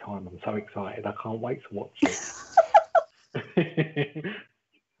 weeks' time. I'm so excited. I can't wait to watch it.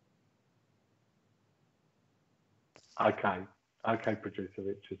 Okay, Producer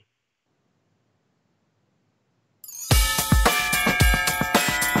Richard.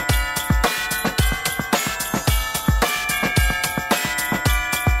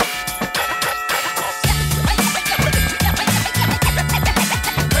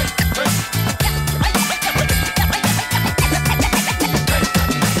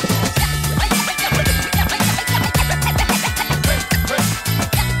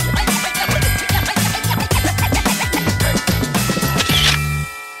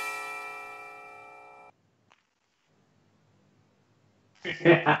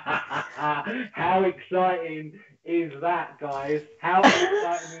 How exciting is that, guys? How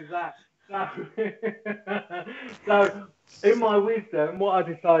exciting is that? So, in my wisdom, what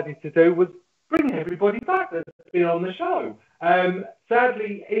I decided to do was bring everybody back that's been on the show.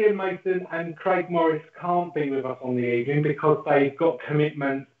 Sadly, Ian Mason and Craig Morris can't be with us on the evening because they've got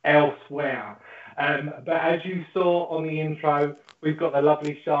commitments elsewhere. But as you saw on the intro, we've got the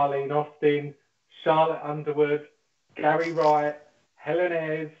lovely Charlene Austin, Charlotte Underwood, Gary Wright, Helen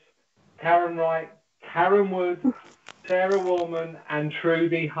Ayres, Karen Wright, Karen Wood, Sarah Warman, and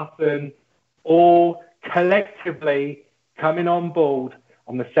Trudy Hutton, all collectively coming on board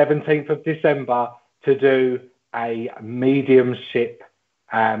on the 17th of December to do a mediumship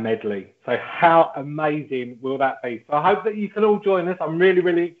medley. So how amazing will that be? So I hope that you can all join us. I'm really,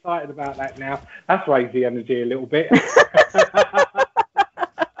 really excited about that now. That's raised the energy a little bit.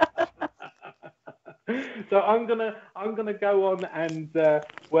 So I'm gonna go on and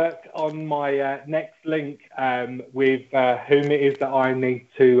work on my next link with whom it is that I need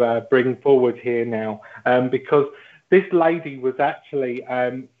to bring forward here now, because this lady was actually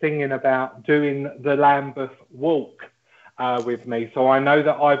thinking about doing the Lambeth Walk with me. So I know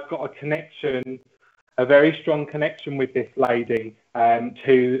that I've got a connection, a very strong connection with this lady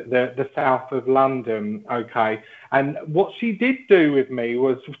to the south of London, okay? And what she did do with me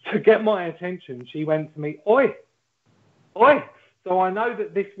was to get my attention, she went to me, oi, oi. So I know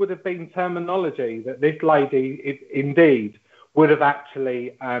that this would have been terminology that this lady indeed would have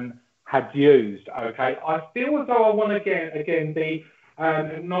actually had used, okay? I feel as though I want to again be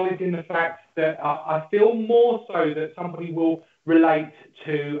acknowledging the fact that I feel more so that somebody will relate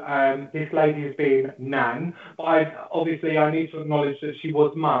to this lady as being Nan, but obviously I need to acknowledge that she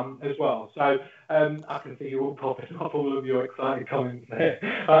was Mum as well. So I can see you all popping up all of your excited comments there.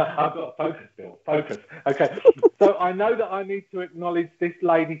 I've got focus, Bill, focus. Okay, so I know that I need to acknowledge this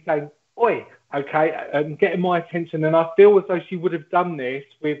lady saying, oi, okay, and getting my attention, and I feel as though she would have done this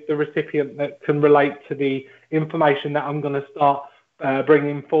with the recipient that can relate to the information that I'm going to start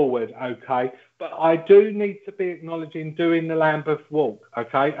bringing forward, okay? But I do need to be acknowledging doing the Lambeth Walk,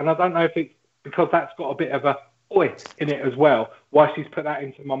 okay? And I don't know if it's because that's got a bit of a oi in it as well, why she's put that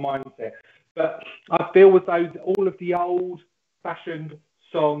into my mindset. But I feel as though all of the old-fashioned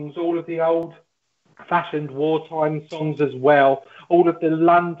songs, all of the old-fashioned wartime songs as well, all of the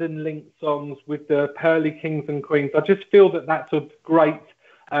London Link songs with the Pearly Kings and Queens, I just feel that that's of great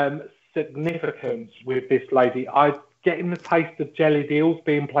significance with this lady. Getting the taste of jelly deals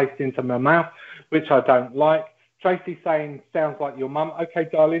being placed into my mouth, which I don't like. Tracy saying, sounds like your mum. Okay,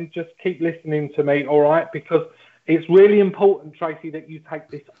 darling, just keep listening to me, all right? Because it's really important, Tracy, that you take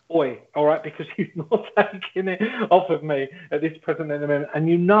this oi, all right? Because she's not taking it off of me at this present moment. And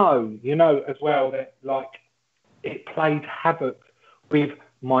you know as well that, like, it played havoc with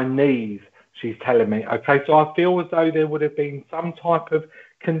my knees, she's telling me, okay? So I feel as though there would have been some type of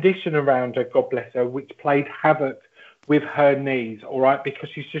condition around her, God bless her, which played havoc with her knees, all right, because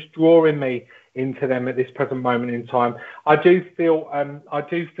she's just drawing me into them at this present moment in time. I do feel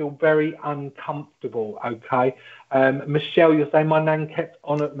very uncomfortable, okay? Michelle, you're saying my nan kept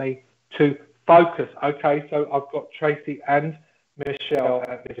on at me to focus, okay? So I've got Tracy and Michelle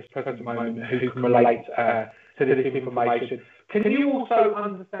at this present moment who can relate to this information. Can you also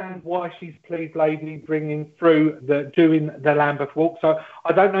understand why she's pleased lady bringing through doing the Lambeth Walk? So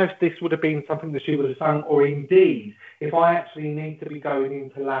I don't know if this would have been something that she would have sung, or indeed if I actually need to be going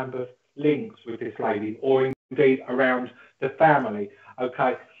into Lambeth links with this lady, or indeed around the family.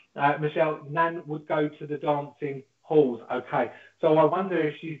 Okay, Michelle, Nan would go to the dancing halls. Okay, so I wonder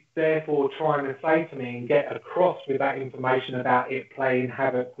if she's therefore trying to say to me and get across with that information about it playing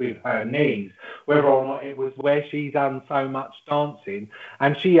havoc with her knees, whether or not it was where she done so much dancing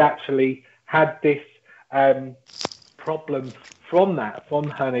and she actually had this problem from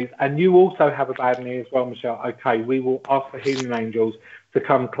her knees. And you also have a bad knee as well, Michelle. Okay, we will ask the healing angels to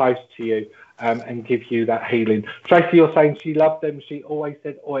come close to you and give you that healing. Tracy, you're saying she loved them. She always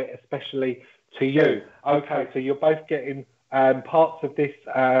said oi, especially to you. Okay, so you're both getting parts of this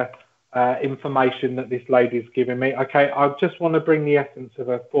information that this lady's giving me. Okay, I just want to bring the essence of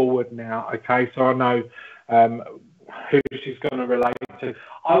her forward now. Okay, so I know who she's going to relate to.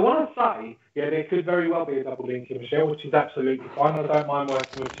 I want to say, yeah, there could very well be a double link in Michelle, which is absolutely fine. I don't mind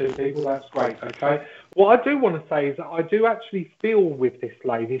working with two people. That's great. Okay. What I do want to say is that I do actually feel with this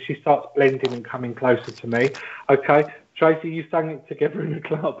lady, she starts blending and coming closer to me. Okay. Tracy, you sang it together in the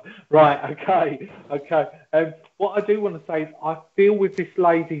club. Right, okay, okay. What I do want to say is I feel with this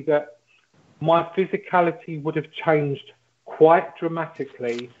lady that my physicality would have changed quite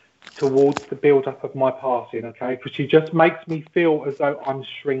dramatically towards the build-up of my passing, okay? Because she just makes me feel as though I'm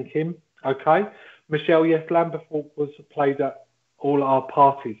shrinking, okay? Michelle, yes, Lamberthorpe was played at all our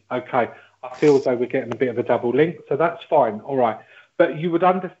parties, okay? I feel as though we're getting a bit of a double link, so that's fine, all right. But you would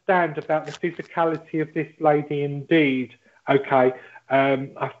understand about the physicality of this lady indeed, okay?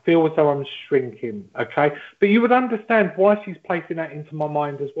 I feel as though I'm shrinking, okay? But you would understand why she's placing that into my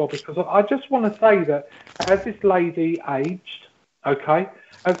mind as well, because I just want to say that as this lady aged, okay,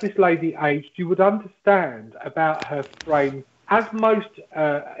 as this lady aged, you would understand about her frame, as most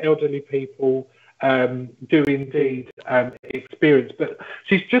elderly people do indeed experience. But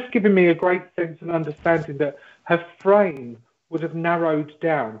she's just given me a great sense and understanding that her frame would have narrowed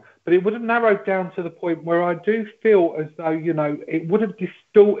down, but it would have narrowed down to the point where I do feel as though, you know, it would have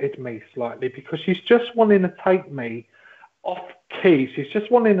distorted me slightly, because she's just wanting to take me off key. She's just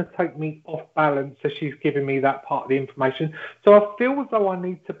wanting to take me off balance as she's giving me that part of the information. So I feel as though I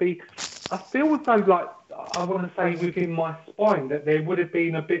feel as though, like, I want to say within my spine that there would have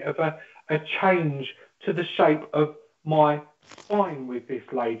been a bit of a change to the shape of my spine with this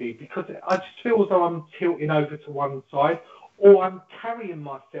lady, because I just feel as though I'm tilting over to one side, or I'm carrying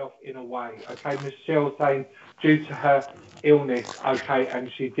myself in a way, okay? Michelle saying due to her illness, okay,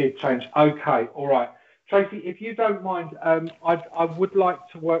 and she did change. Okay, all right. Tracy, if you don't mind, I would like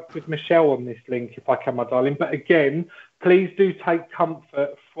to work with Michelle on this link, if I can, my darling. But again, please do take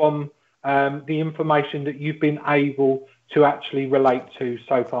comfort from the information that you've been able to actually relate to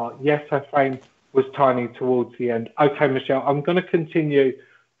so far. Yes, her frame was tiny towards the end. Okay, Michelle, I'm going to continue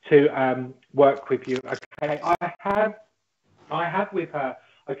to work with you. Okay, I have with her,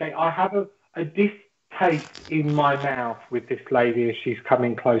 okay, I have a distaste in my mouth with this lady as she's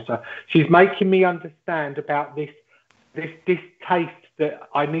coming closer. She's making me understand about this distaste that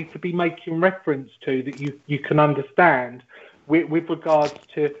I need to be making reference to, that you can understand with regards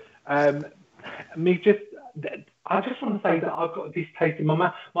to me just... I just want to say that I've got a distaste in my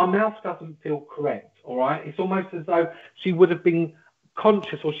mouth. My mouth doesn't feel correct, all right? It's almost as though she would have been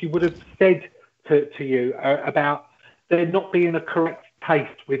conscious, or she would have said to you about there not being a correct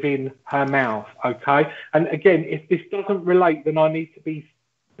taste within her mouth, okay? And again, if this doesn't relate, then I need to be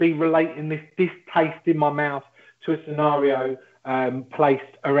relating this distaste in my mouth to a scenario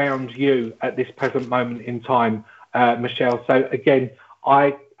placed around you at this present moment in time, Michelle. So again,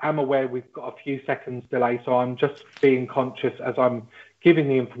 I am aware we've got a few seconds delay, so I'm just being conscious as I'm giving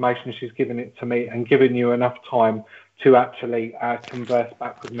the information, she's giving it to me, and giving you enough time to actually converse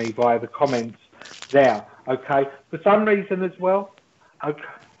back with me via the comments there, okay? For some reason as well, okay,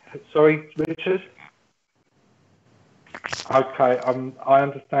 sorry, Richard? Okay, I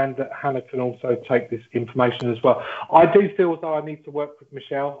understand that Hannah can also take this information as well. I do feel as though I need to work with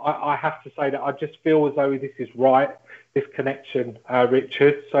Michelle. I have to say that I just feel as though this is right, this connection,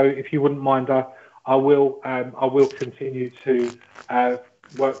 Richard. So if you wouldn't mind, I will continue to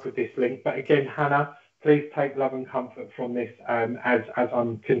work with this link. But again, Hannah, please take love and comfort from this as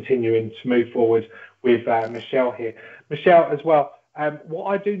I'm continuing to move forward with Michelle here. Michelle as well. What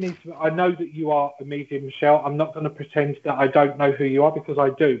I do need to, I know that you are a medium, Michelle. I'm not going to pretend that I don't know who you are, because I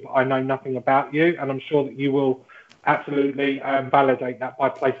do, but I know nothing about you, and I'm sure that you will absolutely validate that by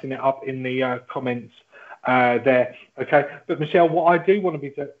placing it up in the comments there. Okay, but Michelle, what I do want to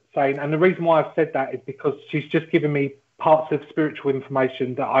be saying, and the reason why I've said that is because she's just given me parts of spiritual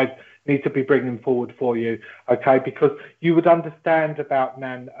information that I need to be bringing forward for you, okay? Because you would understand about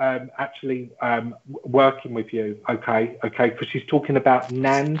Nan actually working with you, okay? Because she's talking about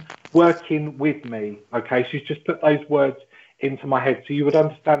Nan working with me, okay? She's just put those words into my head, so you would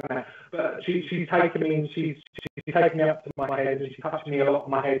understand that. But she's taken me, and she's taken me up to my head, and she's touching me a lot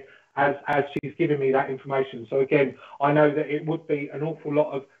on my head as she's giving me that information. So again, I know that it would be an awful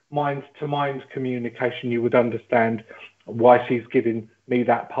lot of mind-to-mind communication. You would understand why she's giving me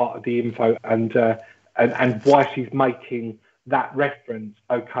that part of the info, and why she's making that reference,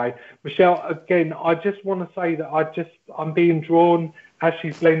 okay? Michelle, again, I just want to say that I'm being drawn as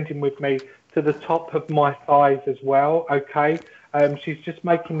she's blending with me to the top of my thighs as well, okay? She's just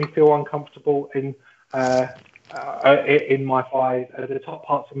making me feel uncomfortable in my thighs, at the top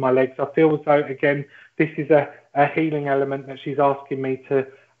parts of my legs. I feel as though, again, this is a healing element that she's asking me to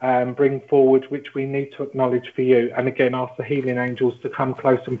bring forward, which we need to acknowledge for you. And again, ask the healing angels to come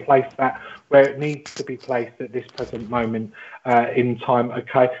close and place that where it needs to be placed at this present moment in time,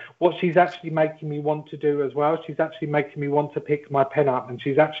 okay? What she's actually making me want to do as well, she's actually making me want to pick my pen up, and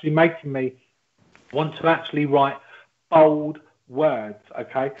she's actually making me want to actually write bold words,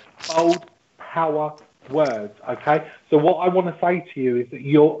 okay? Bold power words, okay? So what I want to say to you is that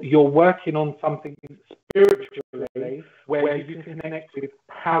you're working on something spiritually where you can connect with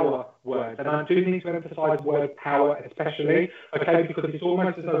power words. And I do need to emphasize word power especially, okay, because it's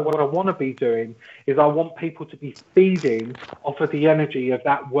almost as though what I want to be doing is I want people to be feeding off of the energy of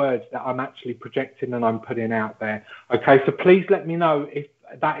that words that I'm actually projecting and I'm putting out there. Okay, so please let me know if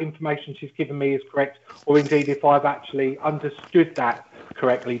that information she's given me is correct, or indeed if I've actually understood that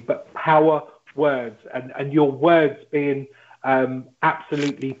correctly. But power words, and your words being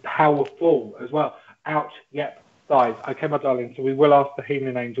absolutely powerful as well. Ouch, yep, size. Okay, my darling, so we will ask the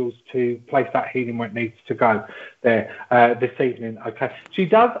healing angels to place that healing where it needs to go there this evening. Okay, she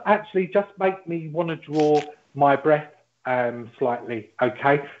does actually just make me want to draw my breath slightly.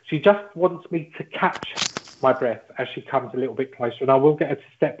 Okay, she just wants me to catch my breath as she comes a little bit closer, and I will get her to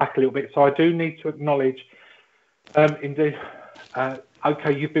step back a little bit. So I do need to acknowledge, indeed,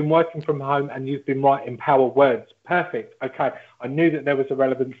 okay, you've been working from home and you've been writing power words. Perfect. Okay, I knew that there was a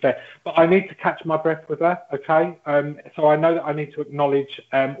relevance there, but I need to catch my breath with her. Okay, so I know that I need to acknowledge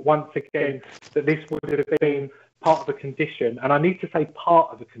once again that this would have been part of the condition, and I need to say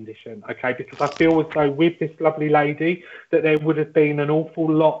part of the condition, okay, because I feel as though with this lovely lady that there would have been an awful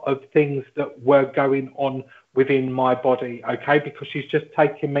lot of things that were going on within my body, okay, because she's just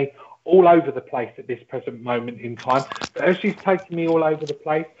taken me all over the place at this present moment in time. But as she's taking me all over the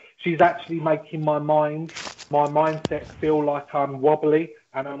place, she's actually making my mindset feel like I'm wobbly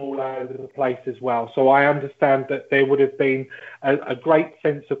and I'm all over the place as well. So I understand that there would have been a great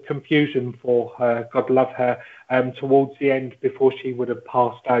sense of confusion for her, God love her, towards the end before she would have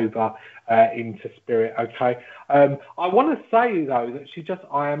passed over into spirit, okay? I want to say, though, that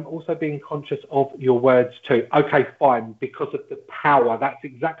I am also being conscious of your words too. Okay, fine, because of the power. That's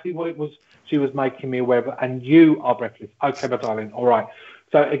exactly what it was she was making me aware of, and you are breathless. Okay, my darling, all right.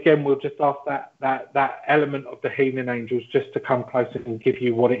 So again, we'll just ask that element of the healing angels just to come closer and give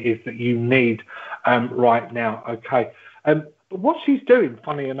you what it is that you need right now, okay? But what she's doing,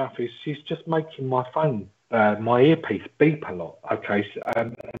 funny enough, is she's just making my phone, my earpiece beep a lot, okay?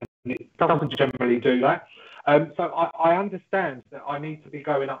 And it doesn't generally do that. So I understand that I need to be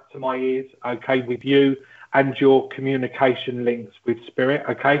going up to my ears, okay, with you and your communication links with spirit,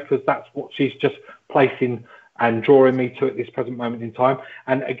 okay? Because that's what she's just placing and drawing me to at this present moment in time.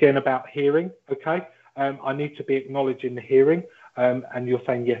 And again, about hearing, okay? I need to be acknowledging the hearing. And you're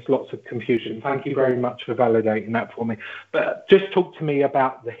saying, yes, lots of confusion. Thank you very much for validating that for me. But just talk to me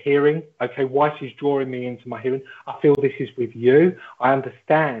about the hearing, okay? Why she's drawing me into my hearing. I feel this is with you. I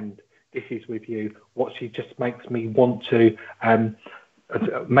understand this is with you. What she just makes me want to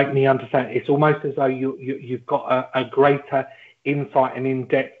make me understand. It's almost as though you've got a greater insight and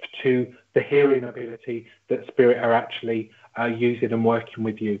in-depth to the hearing ability that spirit are actually using and working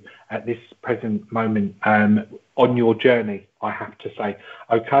with you at this present moment on your journey, I have to say.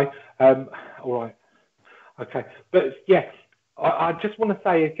 Okay, all right, okay. But yeah, I just want to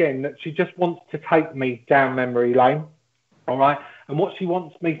say again that she just wants to take me down memory lane, all right? And what she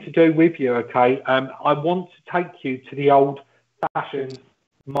wants me to do with you, okay, I want to take you to the old-fashioned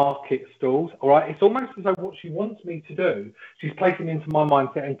market stalls, all right? It's almost as though what she wants me to do, she's placing into my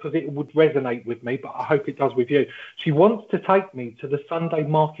mindset, and because it would resonate with me, but I hope it does with you, she wants to take me to the Sunday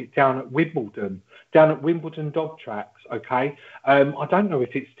market down at Wimbledon Dog Tracks, okay? I don't know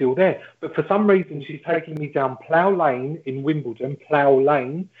if it's still there, but for some reason she's taking me down Plough Lane in Wimbledon,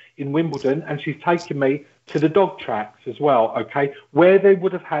 and she's taking me to the dog tracks as well, okay, where they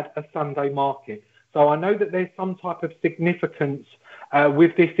would have had a Sunday market. So I know that there's some type of significance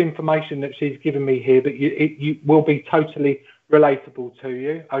with this information that she's given me here, that you will be totally relatable to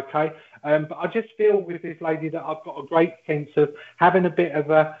you, okay? But I just feel with this lady that I've got a great sense of having a bit of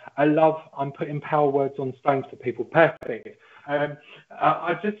a love. I'm putting power words on stones for people. Perfect.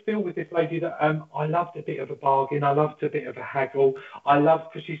 I just feel with this lady that I loved a bit of a bargain. I loved a bit of a haggle. I love,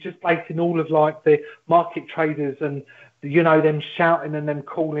 because she's just placing all of like the market traders and, you know, them shouting and them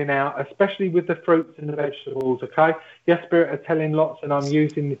calling out, especially with the fruits and the vegetables, okay? Yes, Spirit are telling lots, and I'm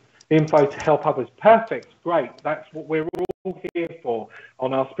using the info to help others. Perfect, great. That's what we're all here for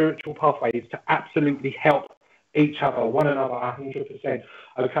on our spiritual pathway, is to absolutely help each other, one another, 100%.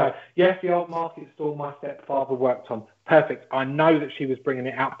 Okay, yes, the old market stall my stepfather worked on. Perfect. I know that she was bringing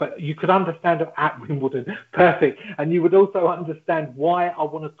it out, but you could understand it at Wimbledon. Perfect. And you would also understand why I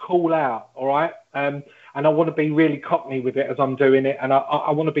want to call out, all right? And I want to be really cockney with it as I'm doing it. And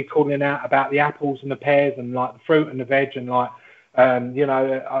I want to be calling out about the apples and the pears and like the fruit and the veg and like, you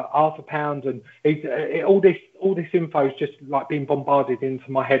know, half a pound, and all this info is just like being bombarded into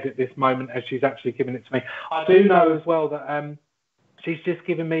my head at this moment as she's actually giving it to me. I do know as well that she's just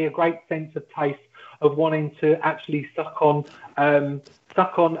given me a great sense of taste of wanting to actually suck on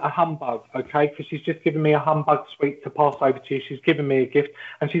stuck on a humbug, okay, because she's just given me a humbug sweet to pass over to you. She's given me a gift,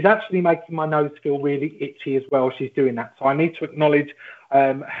 and she's actually making my nose feel really itchy as well. She's doing that, so I need to acknowledge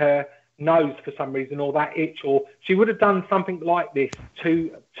her nose for some reason, or that itch, or she would have done something like this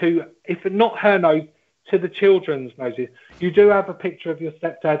to if not her nose, to the children's noses. You do have a picture of your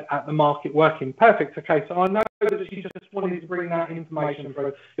stepdad at the market working. Perfect. Okay, so I know that she just wanted to bring that information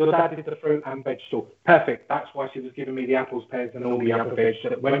through. Your dad did the fruit and vegetable. Perfect. That's why she was giving me the apples, pears, and all the other veg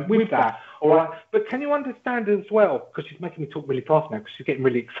that went with that. All right. But can you understand as well, because she's making me talk really fast now, because she's getting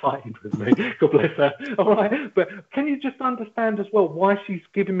really excited with me. God bless her. All right. But can you just understand as well why she's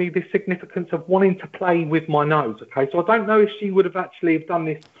giving me this significance of wanting to play with my nose? Okay, so I don't know if she would have actually done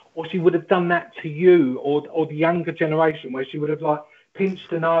this, or she would have done that to you, or the younger generation, where she would have like pinched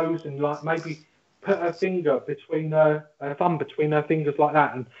her nose and like maybe put her finger between her thumb between her fingers like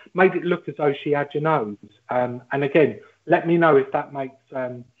that, and made it look as though she had your nose. And again, let me know if that makes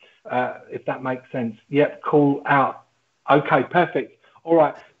sense. Yep, call out. Okay, perfect. All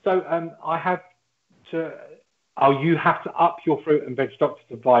right. So I have to. Oh, you have to up your fruit and veg doctor's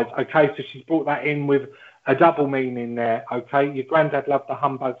advice. Okay, so she's brought that in with a double meaning there. Okay, your granddad loved the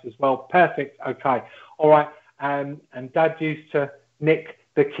humbugs as well. Perfect. Okay, all right. And Dad used to nick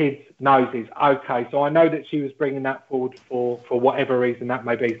the kids' noses. Okay, so I know that she was bringing that forward for whatever reason that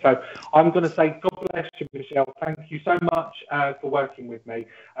may be. So I'm going to say, God bless you, Michelle. Thank you so much for working with me.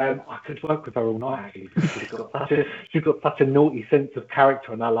 I could work with her all night, actually. She's got such a naughty sense of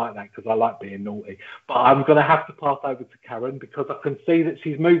character, and I like that because I like being naughty. But I'm going to have to pass over to Karen because I can see that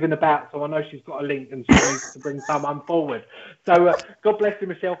she's moving about, so I know she's got a link and she needs to bring someone forward. So God bless you,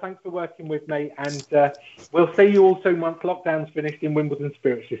 Michelle. Thanks for working with me, and we'll see you all soon once lockdown's finished in Wimbledon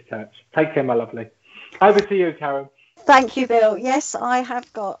Spiritualist Church. Take care, my lovely. Over to you, Karen. Thank you, Bill. Yes, I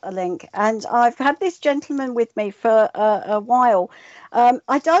have got a link, and I've had this gentleman with me for a while.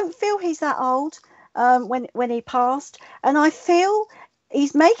 I don't feel he's that old when he passed, and I feel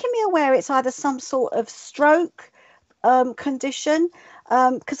he's making me aware it's either some sort of stroke condition,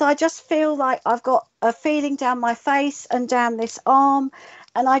 because I just feel like I've got a feeling down my face and down this arm,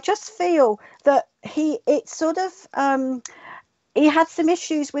 and I just feel that he had some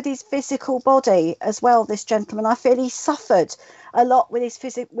issues with his physical body as well, this gentleman. I feel he suffered a lot with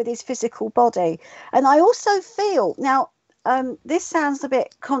his physical body. And I also feel, now, this sounds a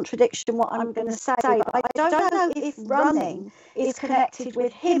bit contradiction what I'm going to say, but I don't know if running is connected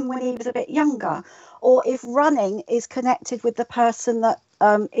with him when he was a bit younger, or if running is connected with the person that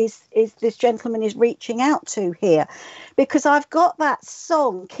is this gentleman is reaching out to here, because I've got that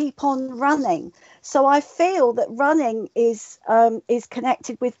song "Keep on Running," so I feel that running is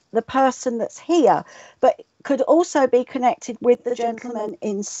connected with the person that's here, but could also be connected with the gentleman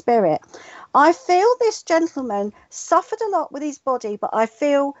in spirit. I feel this gentleman suffered a lot with his body, but I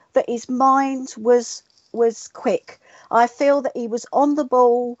feel that his mind was quick. I feel that he was on the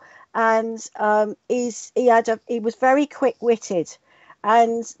ball, and he was very quick-witted.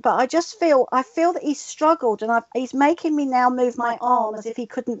 But I feel that he struggled, and he's making me now move my arm as if he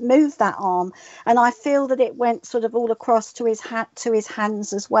couldn't move that arm, and I feel that it went sort of all across to his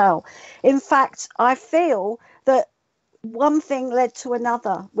hands as well. In fact, I feel that one thing led to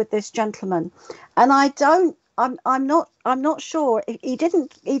another with this gentleman, and I'm not sure. He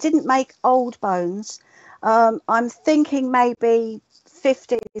didn't make old bones. I'm thinking maybe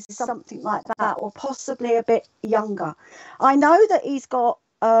 50s, something like that, or possibly a bit younger. I know that he's got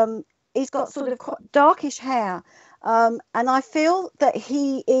sort of quite darkish hair, and I feel that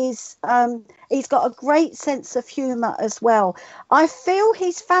he's got a great sense of humour as well. I feel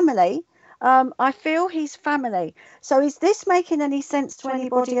his family. So is this making any sense to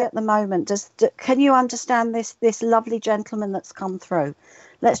anybody at the moment? Can you understand this lovely gentleman that's come through?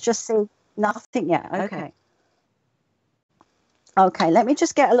 Let's just see. Nothing yet. Okay, let me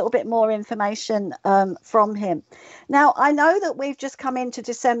just get a little bit more information from him. Now, I know that we've just come into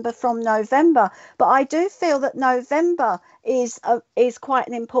December from November, but I do feel that November is quite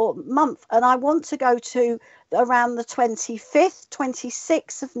an important month, and I want to go to around the 25th,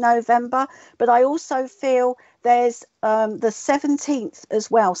 26th of November, but I also feel there's the 17th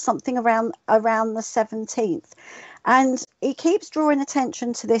as well, something around the 17th. And he keeps drawing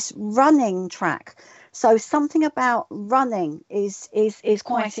attention to this running track. So something about running is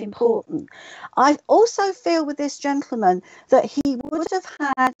quite important. I also feel with this gentleman that he would have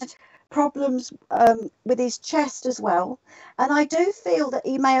had problems with his chest as well. And I do feel that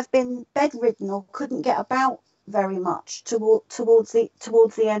he may have been bedridden or couldn't get about very much towards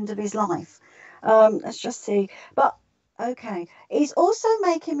the end of his life. Let's just see. But Okay. He's also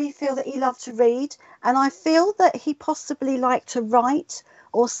making me feel that he loved to read, and I feel that he possibly liked to write,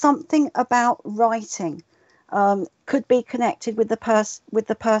 or something about writing. Could be connected with the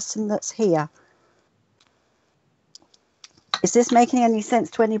person that's here. Is this making any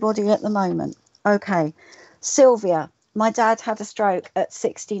sense to anybody at the moment? Okay. Sylvia, my dad had a stroke at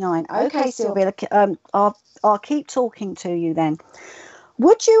 69. Okay, Sylvia, I'll keep talking to you then.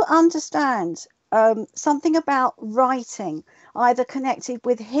 Would you understand something about writing, either connected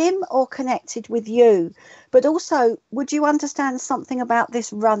with him or connected with you? But also, would you understand something about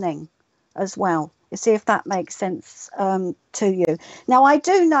this running as well? You see if that makes sense to you. Now, I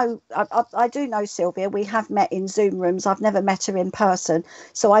do know Sylvia. We have met in Zoom rooms. I've never met her in person,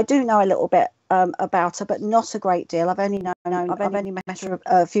 so I do know a little bit about her, but not a great deal. I've only met her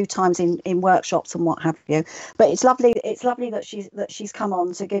a few times in workshops and what have you. But it's lovely. It's lovely that she's come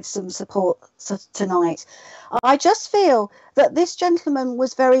on to give some support tonight. I just feel that this gentleman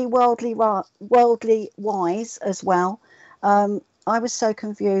was very worldly wise as well. I was so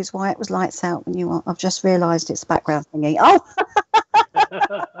confused why it was lights out when you. I've just realised it's background thingy. Oh,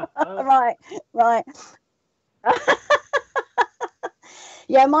 right.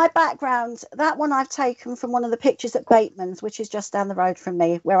 Yeah, my background, that one I've taken from one of the pictures at Bateman's, which is just down the road from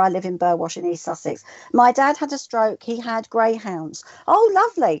me, where I live in Burwash in East Sussex. My dad had a stroke. He had greyhounds. Oh,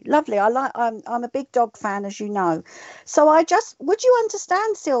 lovely. I'm a big dog fan, as you know. So would you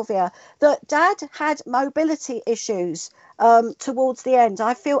understand, Sylvia, that Dad had mobility issues towards the end?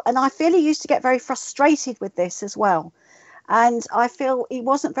 I feel he used to get very frustrated with this as well. And I feel he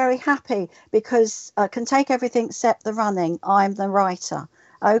wasn't very happy because I can take everything except the running. I'm the writer.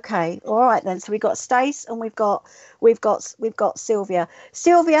 Okay, all right then. So we've got Stace and we've got Sylvia.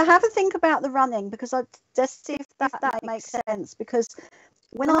 Sylvia, have a think about the running, because I just see if that makes sense. Because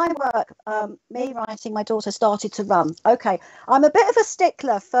when I work, me writing, my daughter started to run. Okay, I'm a bit of a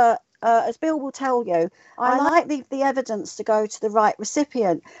stickler for. As Bill will tell you, I like the evidence to go to the right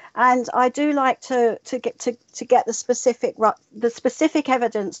recipient, and I do like to get the specific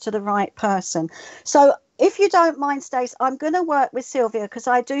evidence to the right person. So if you don't mind, Stace, I'm going to work with Sylvia, because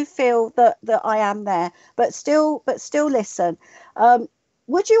I do feel that I am there, but still listen.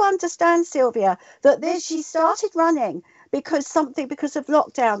 Would you understand, Sylvia, that she started running because of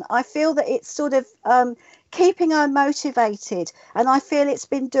lockdown? I feel that it's sort of keeping her motivated, and I feel it's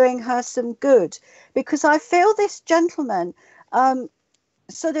been doing her some good, because I feel this gentleman I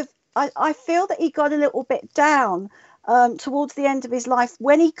feel that he got a little bit down towards the end of his life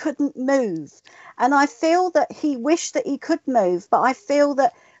when he couldn't move, and I feel that he wished that he could move, but I feel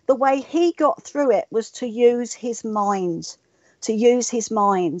that the way he got through it was to use his mind.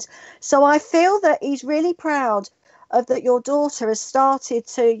 So I feel that he's really proud of that your daughter has started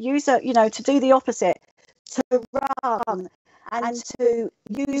to use it, to do the opposite, to run and to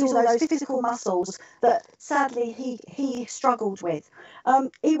use all those physical muscles that sadly he struggled with.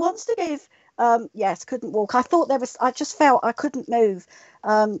 He wants to give, yes, couldn't walk. I just felt I couldn't move.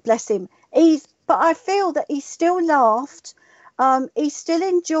 Bless him. But I feel that he still laughed. He still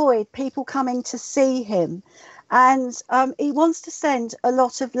enjoyed people coming to see him. And he wants to send a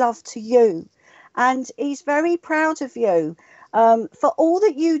lot of love to you. And he's very proud of you for all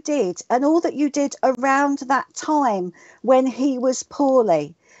that you did, and all that you did around that time when he was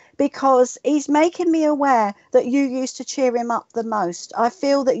poorly, because he's making me aware that you used to cheer him up the most. I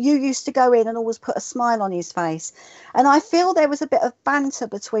feel that you used to go in and always put a smile on his face. And I feel there was a bit of banter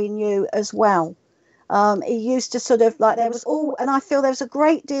between you as well. He used to sort of and I feel there was a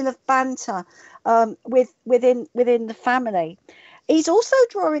great deal of banter within the family. He's also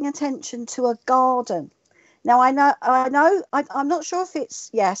drawing attention to a garden. Now, I'm not sure if it's,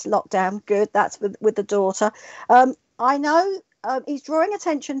 yes, lockdown, good, that's with the daughter. I know he's drawing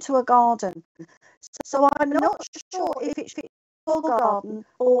attention to a garden. So I'm not sure if it's your garden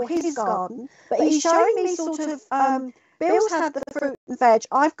or his garden, but he's showing me sort of, Bill's had the fruit and veg,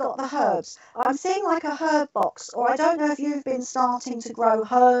 I've got the herbs. I'm seeing like a herb box, or I don't know if you've been starting to grow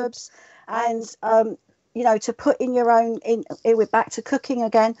herbs and to put in your own, we're back to cooking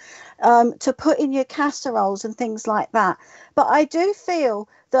again, to put in your casseroles and things like that. But I do feel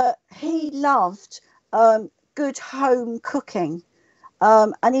that he loved good home cooking.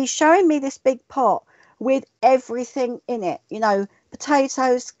 And he's showing me this big pot with everything in it,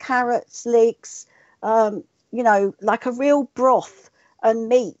 potatoes, carrots, leeks, like a real broth and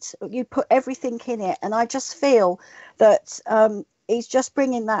meat. You put everything in it. And I just feel that he's just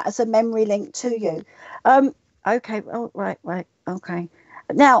bringing that as a memory link to you. Okay. Oh, right. Okay.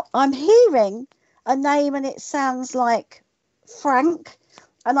 Now I'm hearing a name, and it sounds like Frank,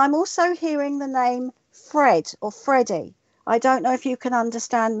 and I'm also hearing the name Fred or Freddie. I don't know if you can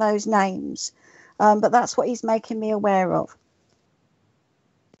understand those names, but that's what he's making me aware of.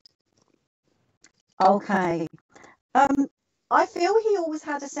 Okay. I feel he always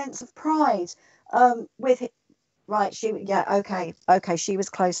had a sense of pride with it. Right, okay, she was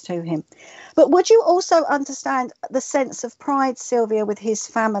close to him. But would you also understand the sense of pride, Sylvia, with his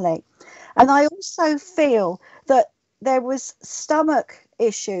family? And I also feel that there was stomach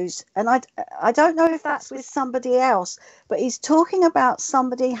issues, and I don't know if that's with somebody else, but he's talking about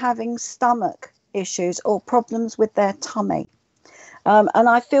somebody having stomach issues or problems with their tummy. And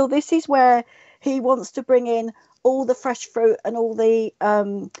I feel this is where he wants to bring in all the fresh fruit and all the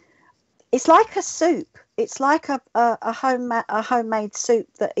it's like a soup. It's like a homemade soup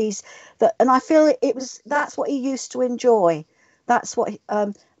and I feel that's what he used to enjoy. That's what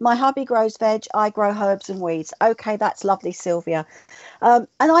my hubby grows veg, I grow herbs and weeds. Okay, that's lovely, Sylvia. And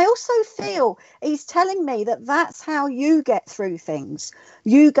I also feel he's telling me that that's how you get through things.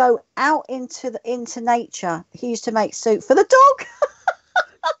 You go out into nature. He used to make soup for the dog.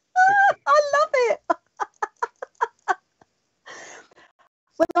 I love it.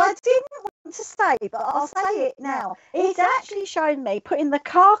 Well, I didn't want to say, but I'll say it now. He's actually shown me putting the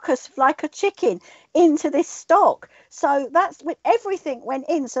carcass like a chicken into this stock. So that's when everything went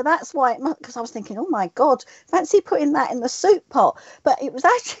in. So that's why, because I was thinking, oh my God, fancy putting that in the soup pot. But it was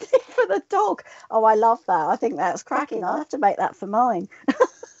actually for the dog. Oh, I love that. I think that's cracking. I'll have to make that for mine.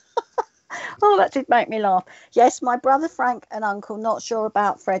 Oh, that did make me laugh. Yes, my brother Frank and uncle, not sure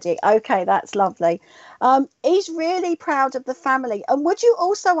about Freddie. Okay, that's lovely. He's really proud of the family. And would you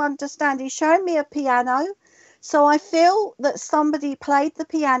also understand, he's shown me a piano. So I feel that somebody played the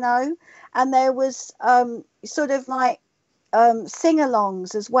piano and there was sort of like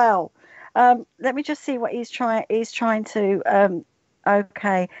sing-alongs as well. Let me just see what he's trying to,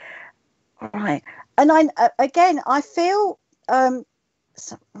 okay. All right. And I feel...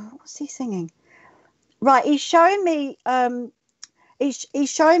 So, what's he singing? Right, he's showing me he's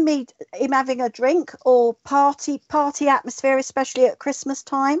showing me him having a drink or party atmosphere, especially at Christmas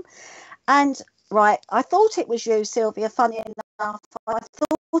time. And right, I thought it was you, Sylvia, funny enough. I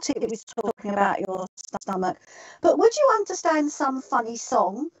thought it was talking about your stomach. But would you understand some funny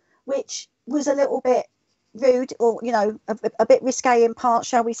song which was a little bit rude or, you know, a bit risque in part,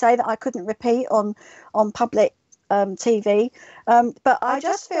 shall we say, that I couldn't repeat on public TV, but I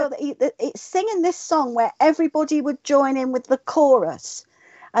just feel that it's singing this song where everybody would join in with the chorus,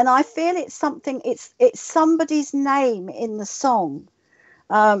 and I feel it's something. It's somebody's name in the song,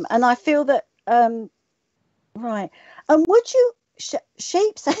 and I feel that right. And would you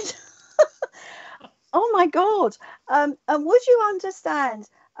sheep said, "Oh my God!" And would you understand?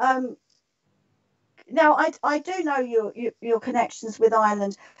 Now, I do know your connections with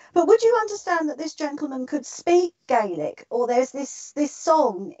Ireland, but would you understand that this gentleman could speak Gaelic, or there's this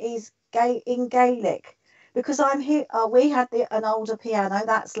song is in Gaelic? Because I'm here, we had an older piano,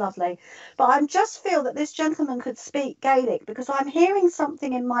 that's lovely, but I just feel that this gentleman could speak Gaelic because I'm hearing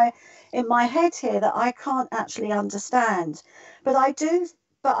something in my head here that I can't actually understand, but I do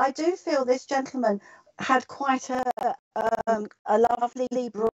feel this gentleman had quite a lovely,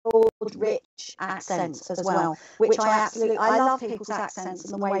 broad, rich accent as well, which I love people's accents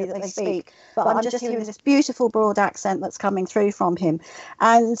and the way that they speak, but I'm just hearing this beautiful broad accent that's coming through from him.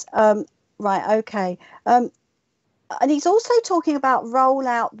 And right, okay. And he's also talking about roll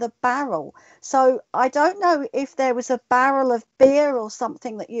out the barrel. So I don't know if there was a barrel of beer or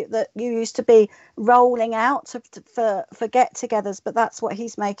something that you used to be rolling out for get-togethers, but that's what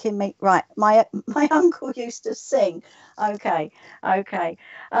he's making me. Right, my uncle used to sing. Okay.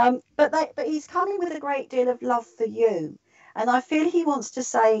 But he's coming with a great deal of love for you, and I feel he wants to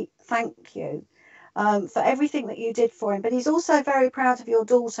say thank you. For everything that you did for him, but he's also very proud of your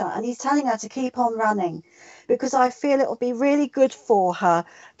daughter, and he's telling her to keep on running, because I feel it will be really good for her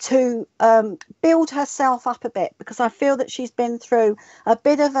to build herself up a bit, because I feel that she's been through a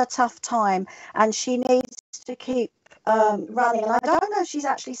bit of a tough time and she needs to keep running. And I don't know if she's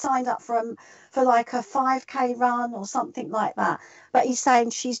actually signed up for like a 5K run or something like that, but he's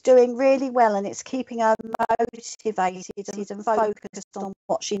saying she's doing really well and it's keeping her motivated and focused on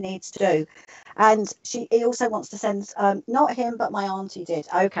what she needs to do. And he also wants to send not him, but my auntie did.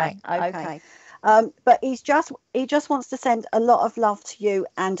 Okay. But he just wants to send a lot of love to you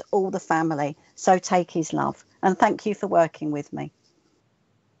and all the family, so take his love, and thank you for working with me.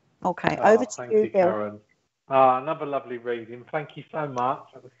 Okay, over to you, Bill. Karen. Another lovely reading. Thank you so much.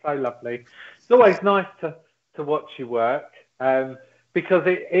 That was so lovely. It's always nice to watch you work, because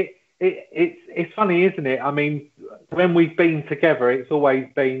it's funny, isn't it? I mean, when we've been together, it's always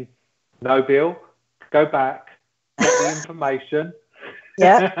been no Bill, go back, get the information.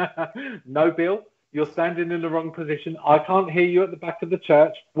 Yeah. No, Bill, you're standing in the wrong position. I can't hear you at the back of the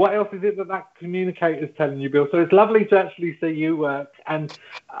church. What else is it that communicator's telling you, Bill? So it's lovely to actually see you work and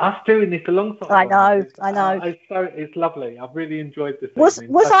us doing this alongside. I know. It's lovely. I've really enjoyed this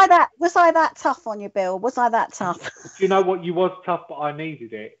evening. Was I that tough on you, Bill? Was I that tough? Do you know what? You was tough, but I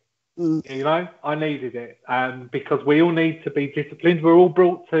needed it. You know, I needed it because we all need to be disciplined. We're all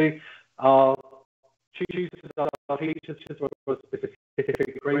brought to our tutors, our teachers for a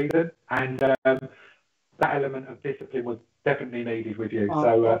specific reason, and that element of discipline was definitely needed with you.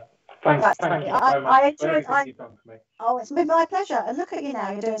 So thank you so much. I enjoyed it. Oh, it's been my pleasure. And look at you now,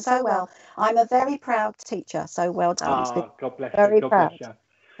 you're doing so well. I'm a very proud teacher, so well done. God bless you. God bless you.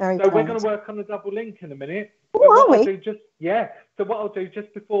 Very so proud. We're going to work on the double link in a minute. Oh, are we? So what I'll do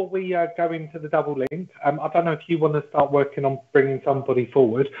just before we go into the double link, I don't know if you want to start working on bringing somebody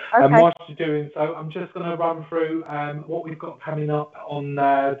forward. Okay. Whilst you're doing so, I'm just going to run through what we've got coming up on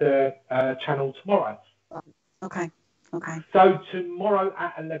the channel tomorrow. Okay. So tomorrow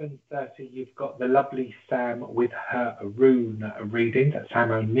at 11:30, you've got the lovely Sam with her rune reading,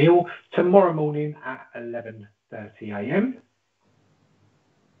 Sam O'Neill. Tomorrow morning at 11:30 a.m.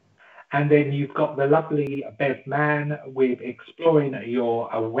 And then you've got the lovely Bev Mann with Exploring Your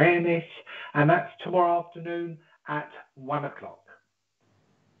Awareness. And that's tomorrow afternoon at 1 o'clock.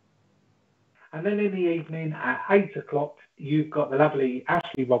 And then in the evening at 8 o'clock, you've got the lovely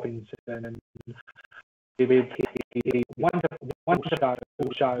Ashley Robinson with a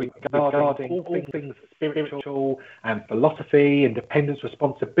wonderful show regarding all things spiritual and philosophy, independence,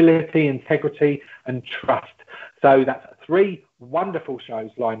 responsibility, integrity, and trust. So that's 3 wonderful shows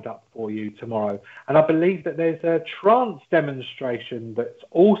lined up for you tomorrow. And I believe that there's a trance demonstration that's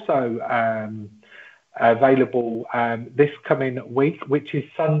also available this coming week, which is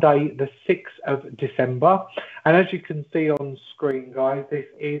Sunday, the 6th of December. And as you can see on screen, guys, this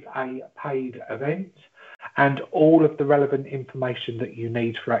is a paid event. And all of the relevant information that you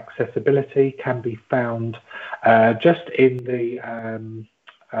need for accessibility can be found just in the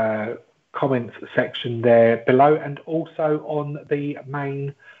comments section there below, and also on the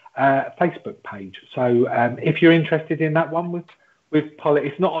main Facebook page. So if you're interested in that one with Polly,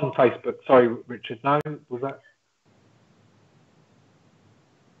 it's not on Facebook. Sorry, Richard. No, was that?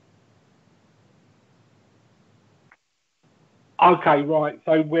 Okay, right.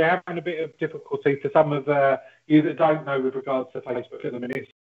 So we're having a bit of difficulty for some of you that don't know with regards to Facebook at the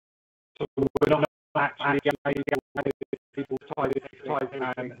minute. So we're not actually people type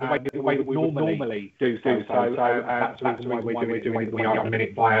the way that we normally do so. So that's the reason why we're doing it the way we are at the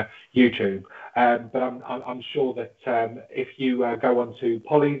minute via YouTube. But I'm sure that if you go onto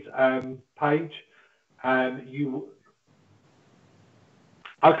Polly's page,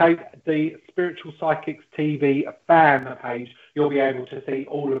 the Spiritual Psychics TV fan page, you'll be able to see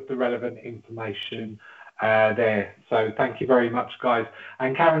all of the relevant information there. So thank you very much, guys.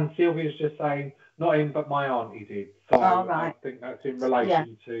 And Karen, Sylvia's just saying, not in, but my auntie did. So right. I think that's in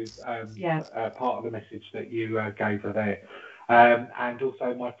relation to part of the message that you gave her there. And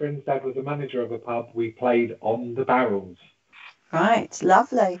also, my friend's dad was a manager of a pub. We played on the barrels. Right,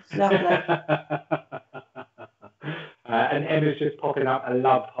 lovely. And Emma's just popping up a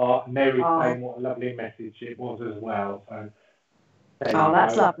love heart. Mary's saying what a lovely message it was as well. So.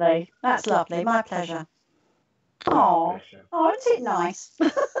 That's lovely. That's lovely. My pleasure. Oh, isn't it nice? It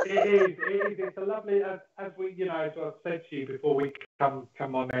is. It's a lovely, as we, as I've said to you before we come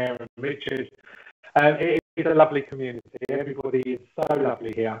on air, and Richard, it is a lovely community. Everybody is so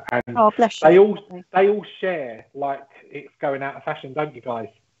lovely here, and bless you. They all share like it's going out of fashion, don't you guys?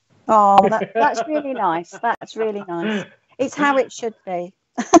 Oh, that's really nice. That's really nice. It's how it should be.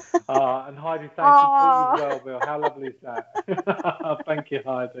 And Heidi saying she thought you well, Bill. How lovely is that? Thank you,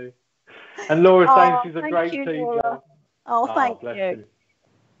 Heidi. And Laura saying she's a great teacher. Laura. Oh, thank you.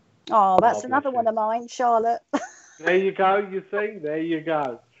 Oh, that's another one of mine, Charlotte. There you go. You see, there you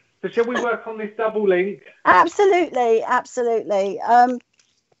go. So shall we work on this double link? Absolutely.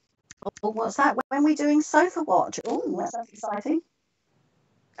 What's that? When we're doing Sofa Watch? Oh, that's exciting.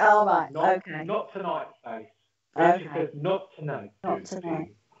 Oh, right. Okay. Not tonight, Faith. Okay. She says not tonight. Not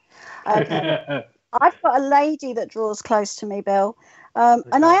tonight. Okay. I've got a lady that draws close to me, Bill.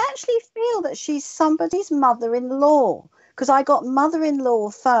 And I actually feel that she's somebody's mother-in-law, because I got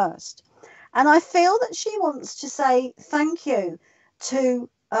mother-in-law first. And I feel that she wants to say thank you to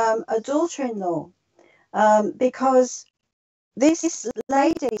a daughter-in-law, because this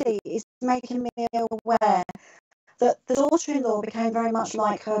lady is making me aware that the daughter-in-law became very much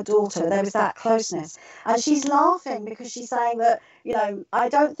like her daughter. There was that closeness. And she's laughing because she's saying that, you know, I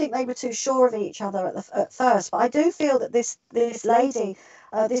don't think they were too sure of each other at first, but I do feel that this lady,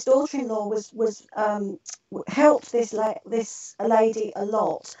 this daughter-in-law was helped this lady a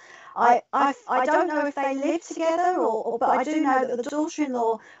lot. I don't know if they lived together but I do know that the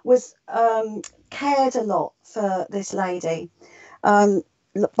daughter-in-law was cared a lot for this lady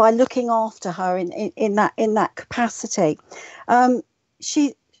by looking after her in that capacity. Okay,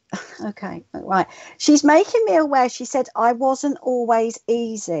 right. She's making me aware. She said I wasn't always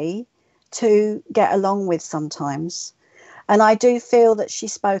easy to get along with sometimes, and I do feel that she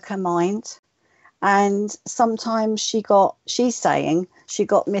spoke her mind. And sometimes she's saying she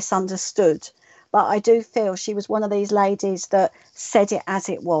got misunderstood. But I do feel she was one of these ladies that said it as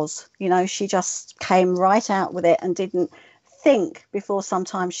it was. You know, she just came right out with it and didn't think before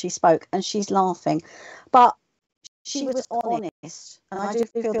sometimes she spoke. And she's laughing. But she was honest. And I do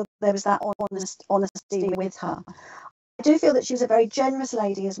feel there was that honesty with her. I do feel that she was a very generous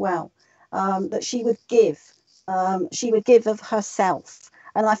lady as well, that she would give. She would give of herself.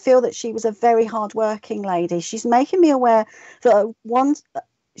 And I feel that she was a very hard-working lady. She's making me aware that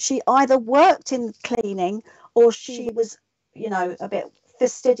she either worked in cleaning or she was, you know, a bit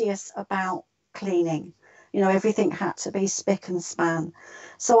fastidious about cleaning. You know, everything had to be spick and span.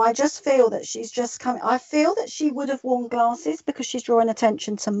 So I just feel that she's just coming. I feel that she would have worn glasses because she's drawing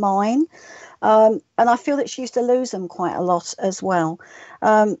attention to mine. And I feel that she used to lose them quite a lot as well.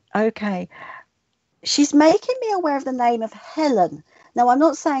 Okay. She's making me aware of the name of Helen. Now, I'm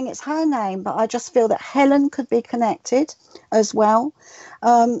not saying it's her name, but I just feel that Helen could be connected as well.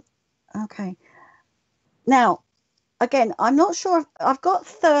 Okay. Now, again, I'm not sure if I've got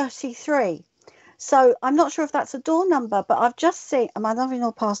 33. So I'm not sure if that's a door number, but I've just seen my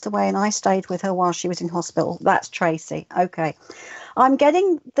mother-in-law passed away and I stayed with her while she was in hospital. That's Tracy. Okay. I'm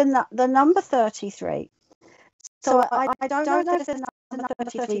getting the number 33. So I don't know if there's another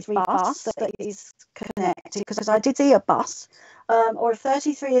 33 bus that is connected, because I did see a bus, or if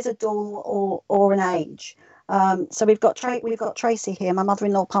 33 is a door or an age. So we've got Tracy here. My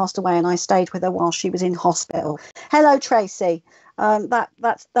mother-in-law passed away and I stayed with her while she was in hospital. Hello, Tracy.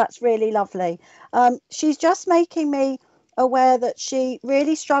 That's really lovely. She's just making me aware that she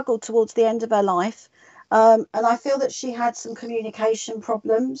really struggled towards the end of her life. And I feel that she had some communication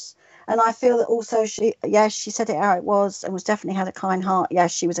problems. And I feel that also she said it how it was and was definitely had a kind heart.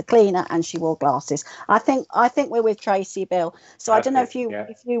 Yes, she was a cleaner and she wore glasses. I think we're with Tracy, Bill. So I don't know if you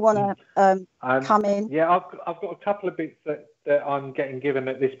want to come in. Yeah, I've got a couple of bits that I'm getting given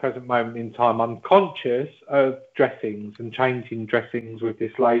at this present moment in time. I'm conscious of dressings and changing dressings with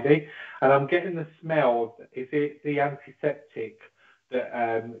this lady, and I'm getting the smell. Is it the antiseptic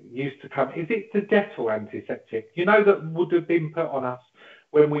that used to come? Is it the Dettol antiseptic? You know, that would have been put on us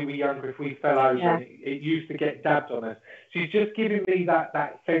when we were younger if we fell over, and it used to get dabbed on us. She's just giving me that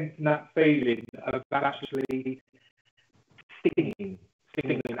sense and that feeling of actually stinging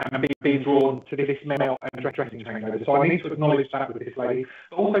and being drawn to this smell and dressing changeover. So I need to acknowledge that with this lady.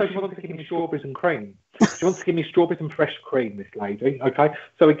 But also, she wants to give me strawberries and cream. She wants to give me strawberries and fresh cream, this lady. Okay.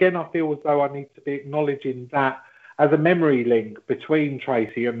 So again, I feel as though I need to be acknowledging that as a memory link between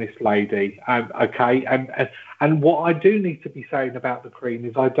Tracy and this lady. Okay. And what I do need to be saying about the cream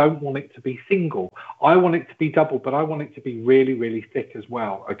is I don't want it to be single. I want it to be double, but I want it to be really, really thick as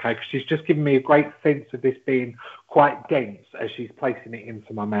well. Okay. Because she's just giving me a great sense of this being quite dense as she's placing it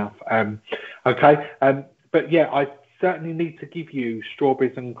into my mouth. Okay. But yeah, I certainly need to give you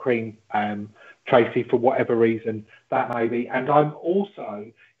strawberries and cream, Tracy, for whatever reason that may be. And I'm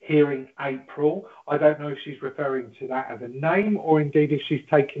also hearing April. I don't know if she's referring to that as a name or indeed if she's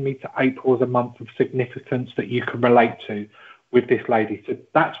taking me to April as a month of significance that you can relate to with this lady. So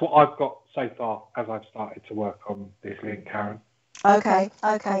that's what I've got so far as I've started to work on this link, Karen. Okay.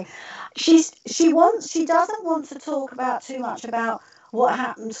 She doesn't want to talk about too much about what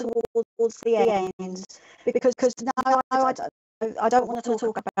happened towards the end, because no, I don't want to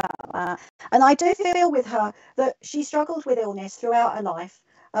talk about that. And I do feel with her that she struggled with illness throughout her life.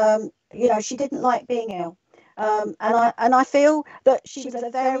 You know, she didn't like being ill. And I feel that she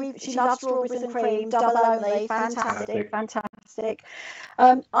loves strawberries and cream, double only, fantastic.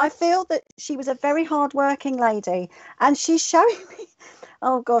 I feel that she was a very hard-working lady, and she's showing me,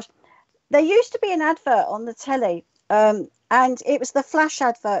 oh gosh, there used to be an advert on the telly, and it was the Flash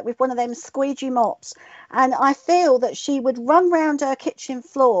advert with one of them squeegee mops, and I feel that she would run round her kitchen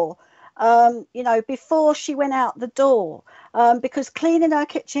floor you know, before she went out the door, because cleaning her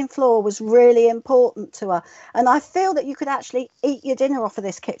kitchen floor was really important to her. And I feel that you could actually eat your dinner off of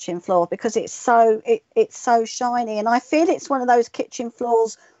this kitchen floor because it's so shiny. And I feel it's one of those kitchen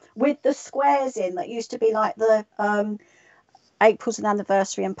floors with the squares in that used to be like the April's an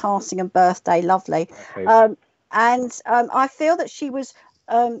anniversary and passing and birthday, lovely. Okay. I feel that she was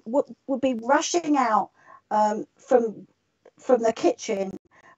would be rushing out from the kitchen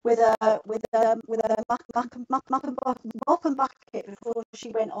with a mop and bucket before she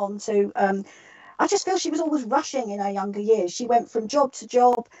went on to. I just feel she was always rushing in her younger years. She went from job to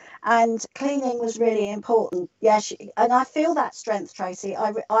job, and cleaning was really important. Yeah, and I feel that strength, Tracy.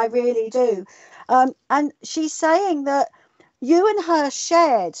 I really do. And she's saying that you and her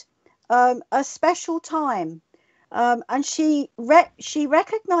shared a special time. And she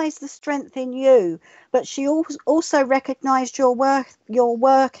recognized the strength in you, but she also recognized your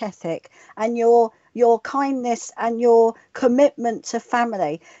work ethic and your kindness and your commitment to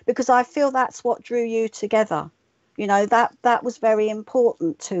family, because I feel that's what drew you together. You know, that was very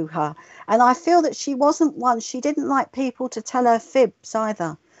important to her. And I feel that she didn't like people to tell her fibs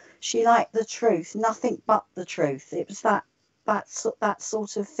either. She liked the truth, nothing but the truth. It was that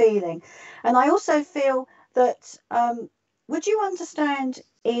sort of feeling. And I also feel that would you understand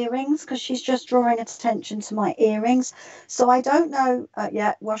earrings, because she's just drawing attention to my earrings. So I don't know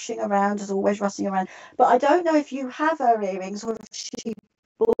washing around as always, rushing around, but I don't know if you have her earrings or if she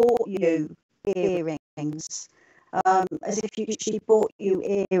bought you earrings, as if she bought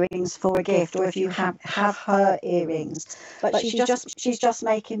you earrings for a gift, or if you have her earrings. But she's just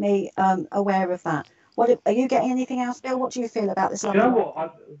making me aware of that. What are you getting anything else, Bill? What do you feel about this? Do you know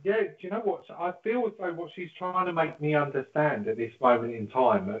what? Do you know what? I feel as though what she's trying to make me understand at this moment in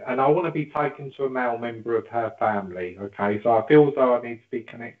time, and I want to be taken to a male member of her family, okay? So I feel as though I need to be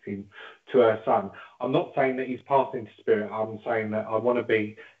connecting to her son. I'm not saying that he's passed into spirit. I'm saying that I want to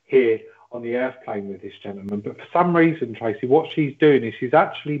be here on the earth plane with this gentleman. But for some reason, Tracy, what she's doing is she's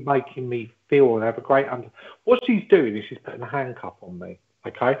actually making me feel and have a great what she's doing is she's putting a handcuff on me.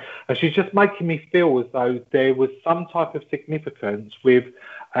 Okay, and she's just making me feel as though there was some type of significance with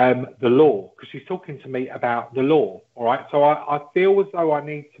the law, because she's talking to me about the law. All right, so I feel as though I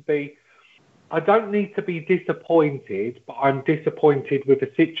don't need to be disappointed, but I'm disappointed with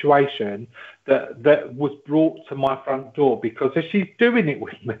a situation that was brought to my front door, because as she's doing it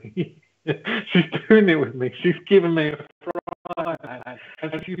with me, she's giving me a fright,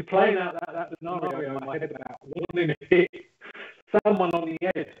 and she's playing out that scenario in my head about wanting to hit someone on the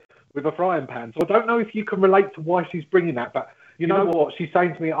head with a frying pan. So I don't know if you can relate to why she's bringing that, but you know what she's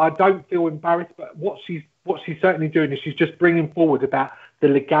saying to me. I don't feel embarrassed, but what she's certainly doing is she's just bringing forward about the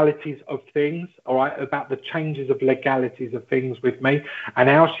legalities of things, all right, about the changes of legalities of things with me, and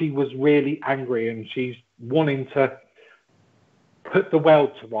how she was really angry and she's wanting to put the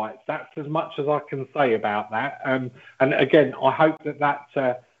world to rights. That's as much as I can say about that. And again, I hope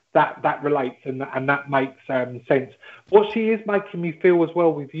that relates and that makes sense. What she is making me feel as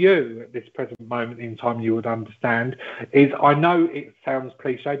well with you at this present moment in time, you would understand, is I know it sounds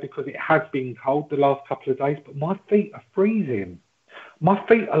cliche because it has been cold the last couple of days, but my feet are freezing. My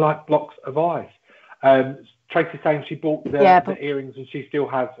feet are like blocks of ice. Tracy's saying she bought the earrings and she still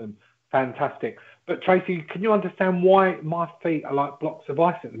has them. Fantastic. But Tracy, can you understand why my feet are like blocks of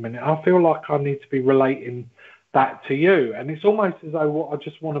ice at the minute? I feel like I need to be relating that to you, and it's almost as though what I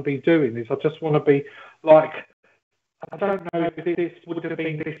just want to be doing is I just want to be like, I don't know if this would have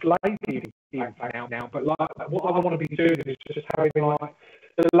been this lady now, but like what I want to be doing is just having like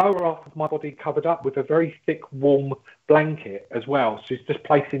the lower half of my body covered up with a very thick, warm blanket as well. She's just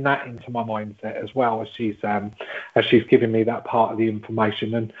placing that into my mindset as well as she's giving me that part of the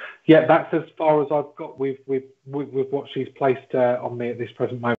information. And yeah, that's as far as I've got with what she's placed on me at this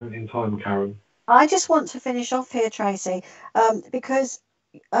present moment in time, Karen. I just want to finish off here, Tracy, because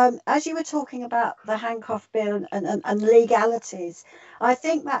as you were talking about the handcuff bill and legalities, I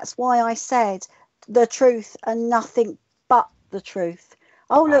think that's why I said the truth and nothing but the truth.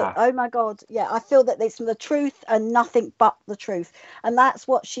 Oh, look, oh my God. Yeah, I feel that it's the truth and nothing but the truth. And that's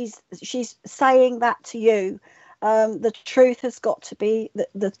what she's saying that to you. The truth has got to be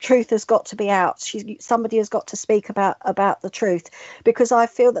the truth has got to be out. Somebody has got to speak about the truth, because I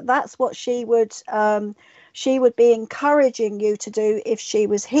feel that that's what she would be encouraging you to do if she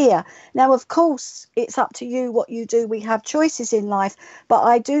was here. Now, of course, it's up to you what you do. We have choices in life, but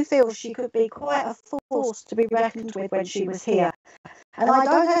I do feel she could be quite a force to be reckoned with when she was here. And I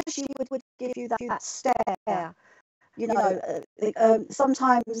don't know if she would give you that stare. You know,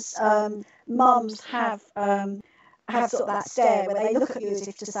 sometimes mums have sort of that stare where they look at you as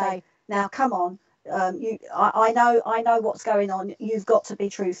if to say, now come on, I know what's going on. You've got to be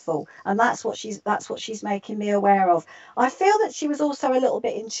truthful, and that's what she's making me aware of. I feel that she was also a little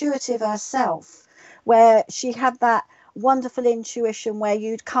bit intuitive herself, where she had that wonderful intuition where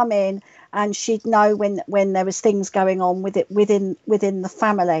you'd come in and she'd know when there was things going on with it within the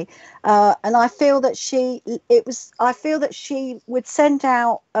family, and I feel that she would send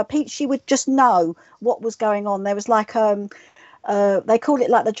out she would just know what was going on. There was like they call it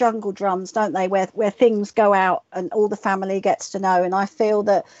like the jungle drums, don't they, where things go out and all the family gets to know. And I feel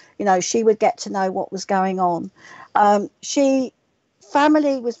that, you know, she would get to know what was going on.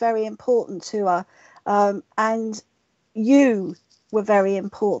 Family was very important to her, and you were very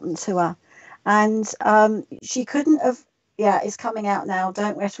important to her, and she couldn't have. Yeah, it's coming out now.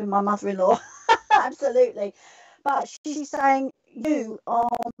 Don't rest with my mother-in-law. Absolutely. But she's saying, you are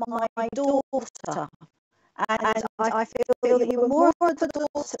my daughter. And I feel that you were more of a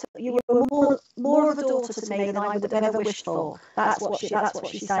daughter. You were more of a daughter to me than I would have ever wished for. That's what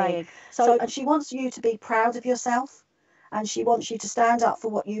she's saying. So, and she wants you to be proud of yourself, and she wants you to stand up for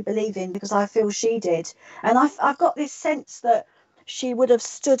what you believe in, because I feel she did. And I've got this sense that she would have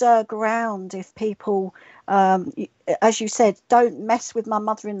stood her ground if people, as you said, don't mess with my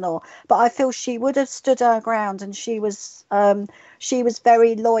mother-in-law. But I feel she would have stood her ground, and she was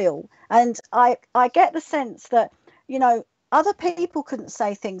very loyal. And I get the sense that, you know, other people couldn't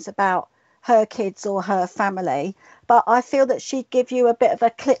say things about her kids or her family, but I feel that she'd give you a bit of a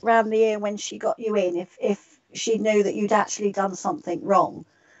clip round the ear when she got you in, if she knew that you'd actually done something wrong.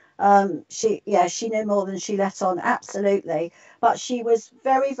 She knew more than she let on, absolutely. But she was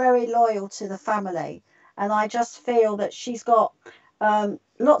very, very loyal to the family. And I just feel that she's got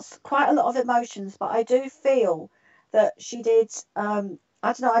quite a lot of emotions, but I do feel that she did,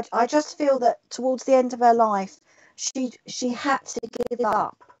 I don't know, I just feel that towards the end of her life, she had to give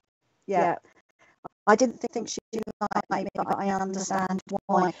up. Yeah. I didn't think she liked me, but I understand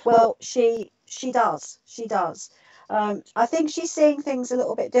why. Well, she does. She does. I think she's seeing things a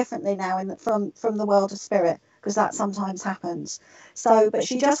little bit differently now from the world of spirit, because that sometimes happens. So, but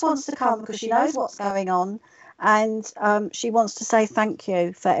she just wants to come because she knows what's going on, and she wants to say thank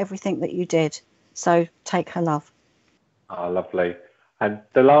you for everything that you did. So take her love. Oh, lovely. And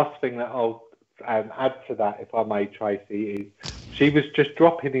the last thing that I'll add to that, if I may, Tracy, is she was just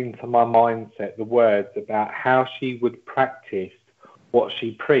dropping into my mindset the words about how she would practice what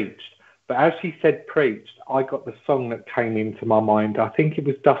she preached. But as she said preached, I got the song that came into my mind. I think it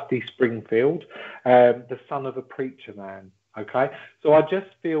was Dusty Springfield, The Son of a Preacher Man. Okay, so I just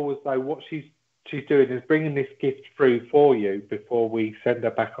feel as though what she's doing is bringing this gift through for you before we send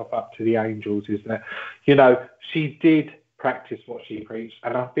her back off up to the angels. Is that, you know, she did practice what she preached,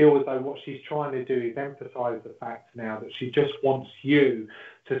 and I feel as though what she's trying to do is emphasize the fact now that she just wants you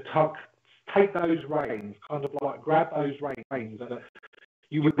to take those reins, kind of like grab those reins that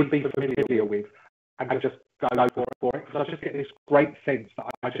you would be familiar with, and just go for it. Because I just get this great sense that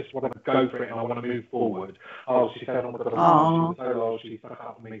I just want to go for it and I want to move forward. Oh, she said, oh my God, she was so loyal, she stuck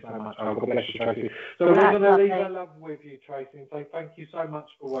up for me so much. Oh, God bless you, Tracy. So we're going to leave her love with you, Tracy, and say thank you so much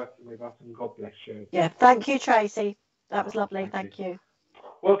for working with us, and God bless you. Yeah, thank you, Tracy. That was lovely. Thank you.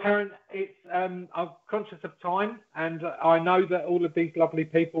 Well, Karen, it's I'm conscious of time, and I know that all of these lovely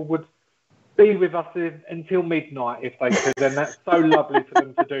people would be with us until midnight if they could, and that's so lovely for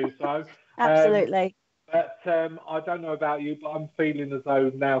them to do so. Absolutely. But I don't know about you, but I'm feeling as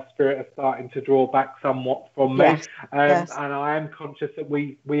though now spirit is starting to draw back somewhat from me. Yes. Yes. And I am conscious that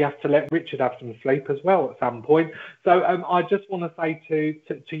we have to let Richard have some sleep as well at some point. So I just want to say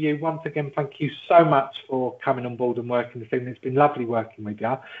to you once again, thank you so much for coming on board and working this evening. It's been lovely working with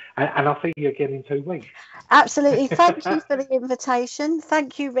you. And I'll see you again in 2 weeks. Absolutely. Thank you for the invitation.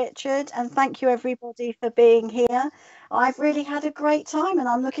 Thank you, Richard. And thank you, everybody, for being here. I've really had a great time, and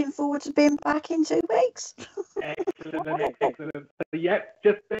I'm looking forward to being back in 2 weeks. Excellent. So,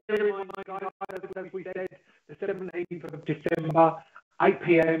 just bear in mind, guys, as we said, the 17th of December, 8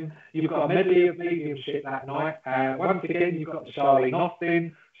 p.m, you've got a medley of mediumship that night. Once again, you've got Charlene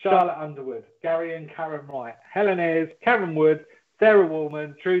Austin, Charlotte Underwood, Gary and Karen Wright, Helen Ayres, Karen Wood, Sarah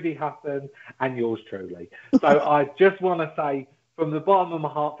Woolman, Trudy Hutton, and yours truly. So I just want to say, from the bottom of my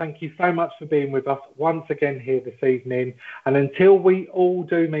heart, thank you so much for being with us once again here this evening. And until we all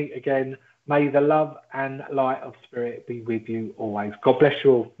do meet again, may the love and light of spirit be with you always. God bless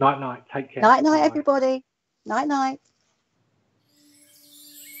you all. Night, night. Take care. Night, night, everybody. Night, night.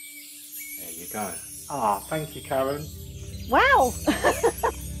 There you go. Thank you, Karen. Wow.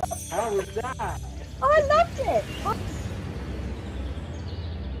 How was that? I loved it.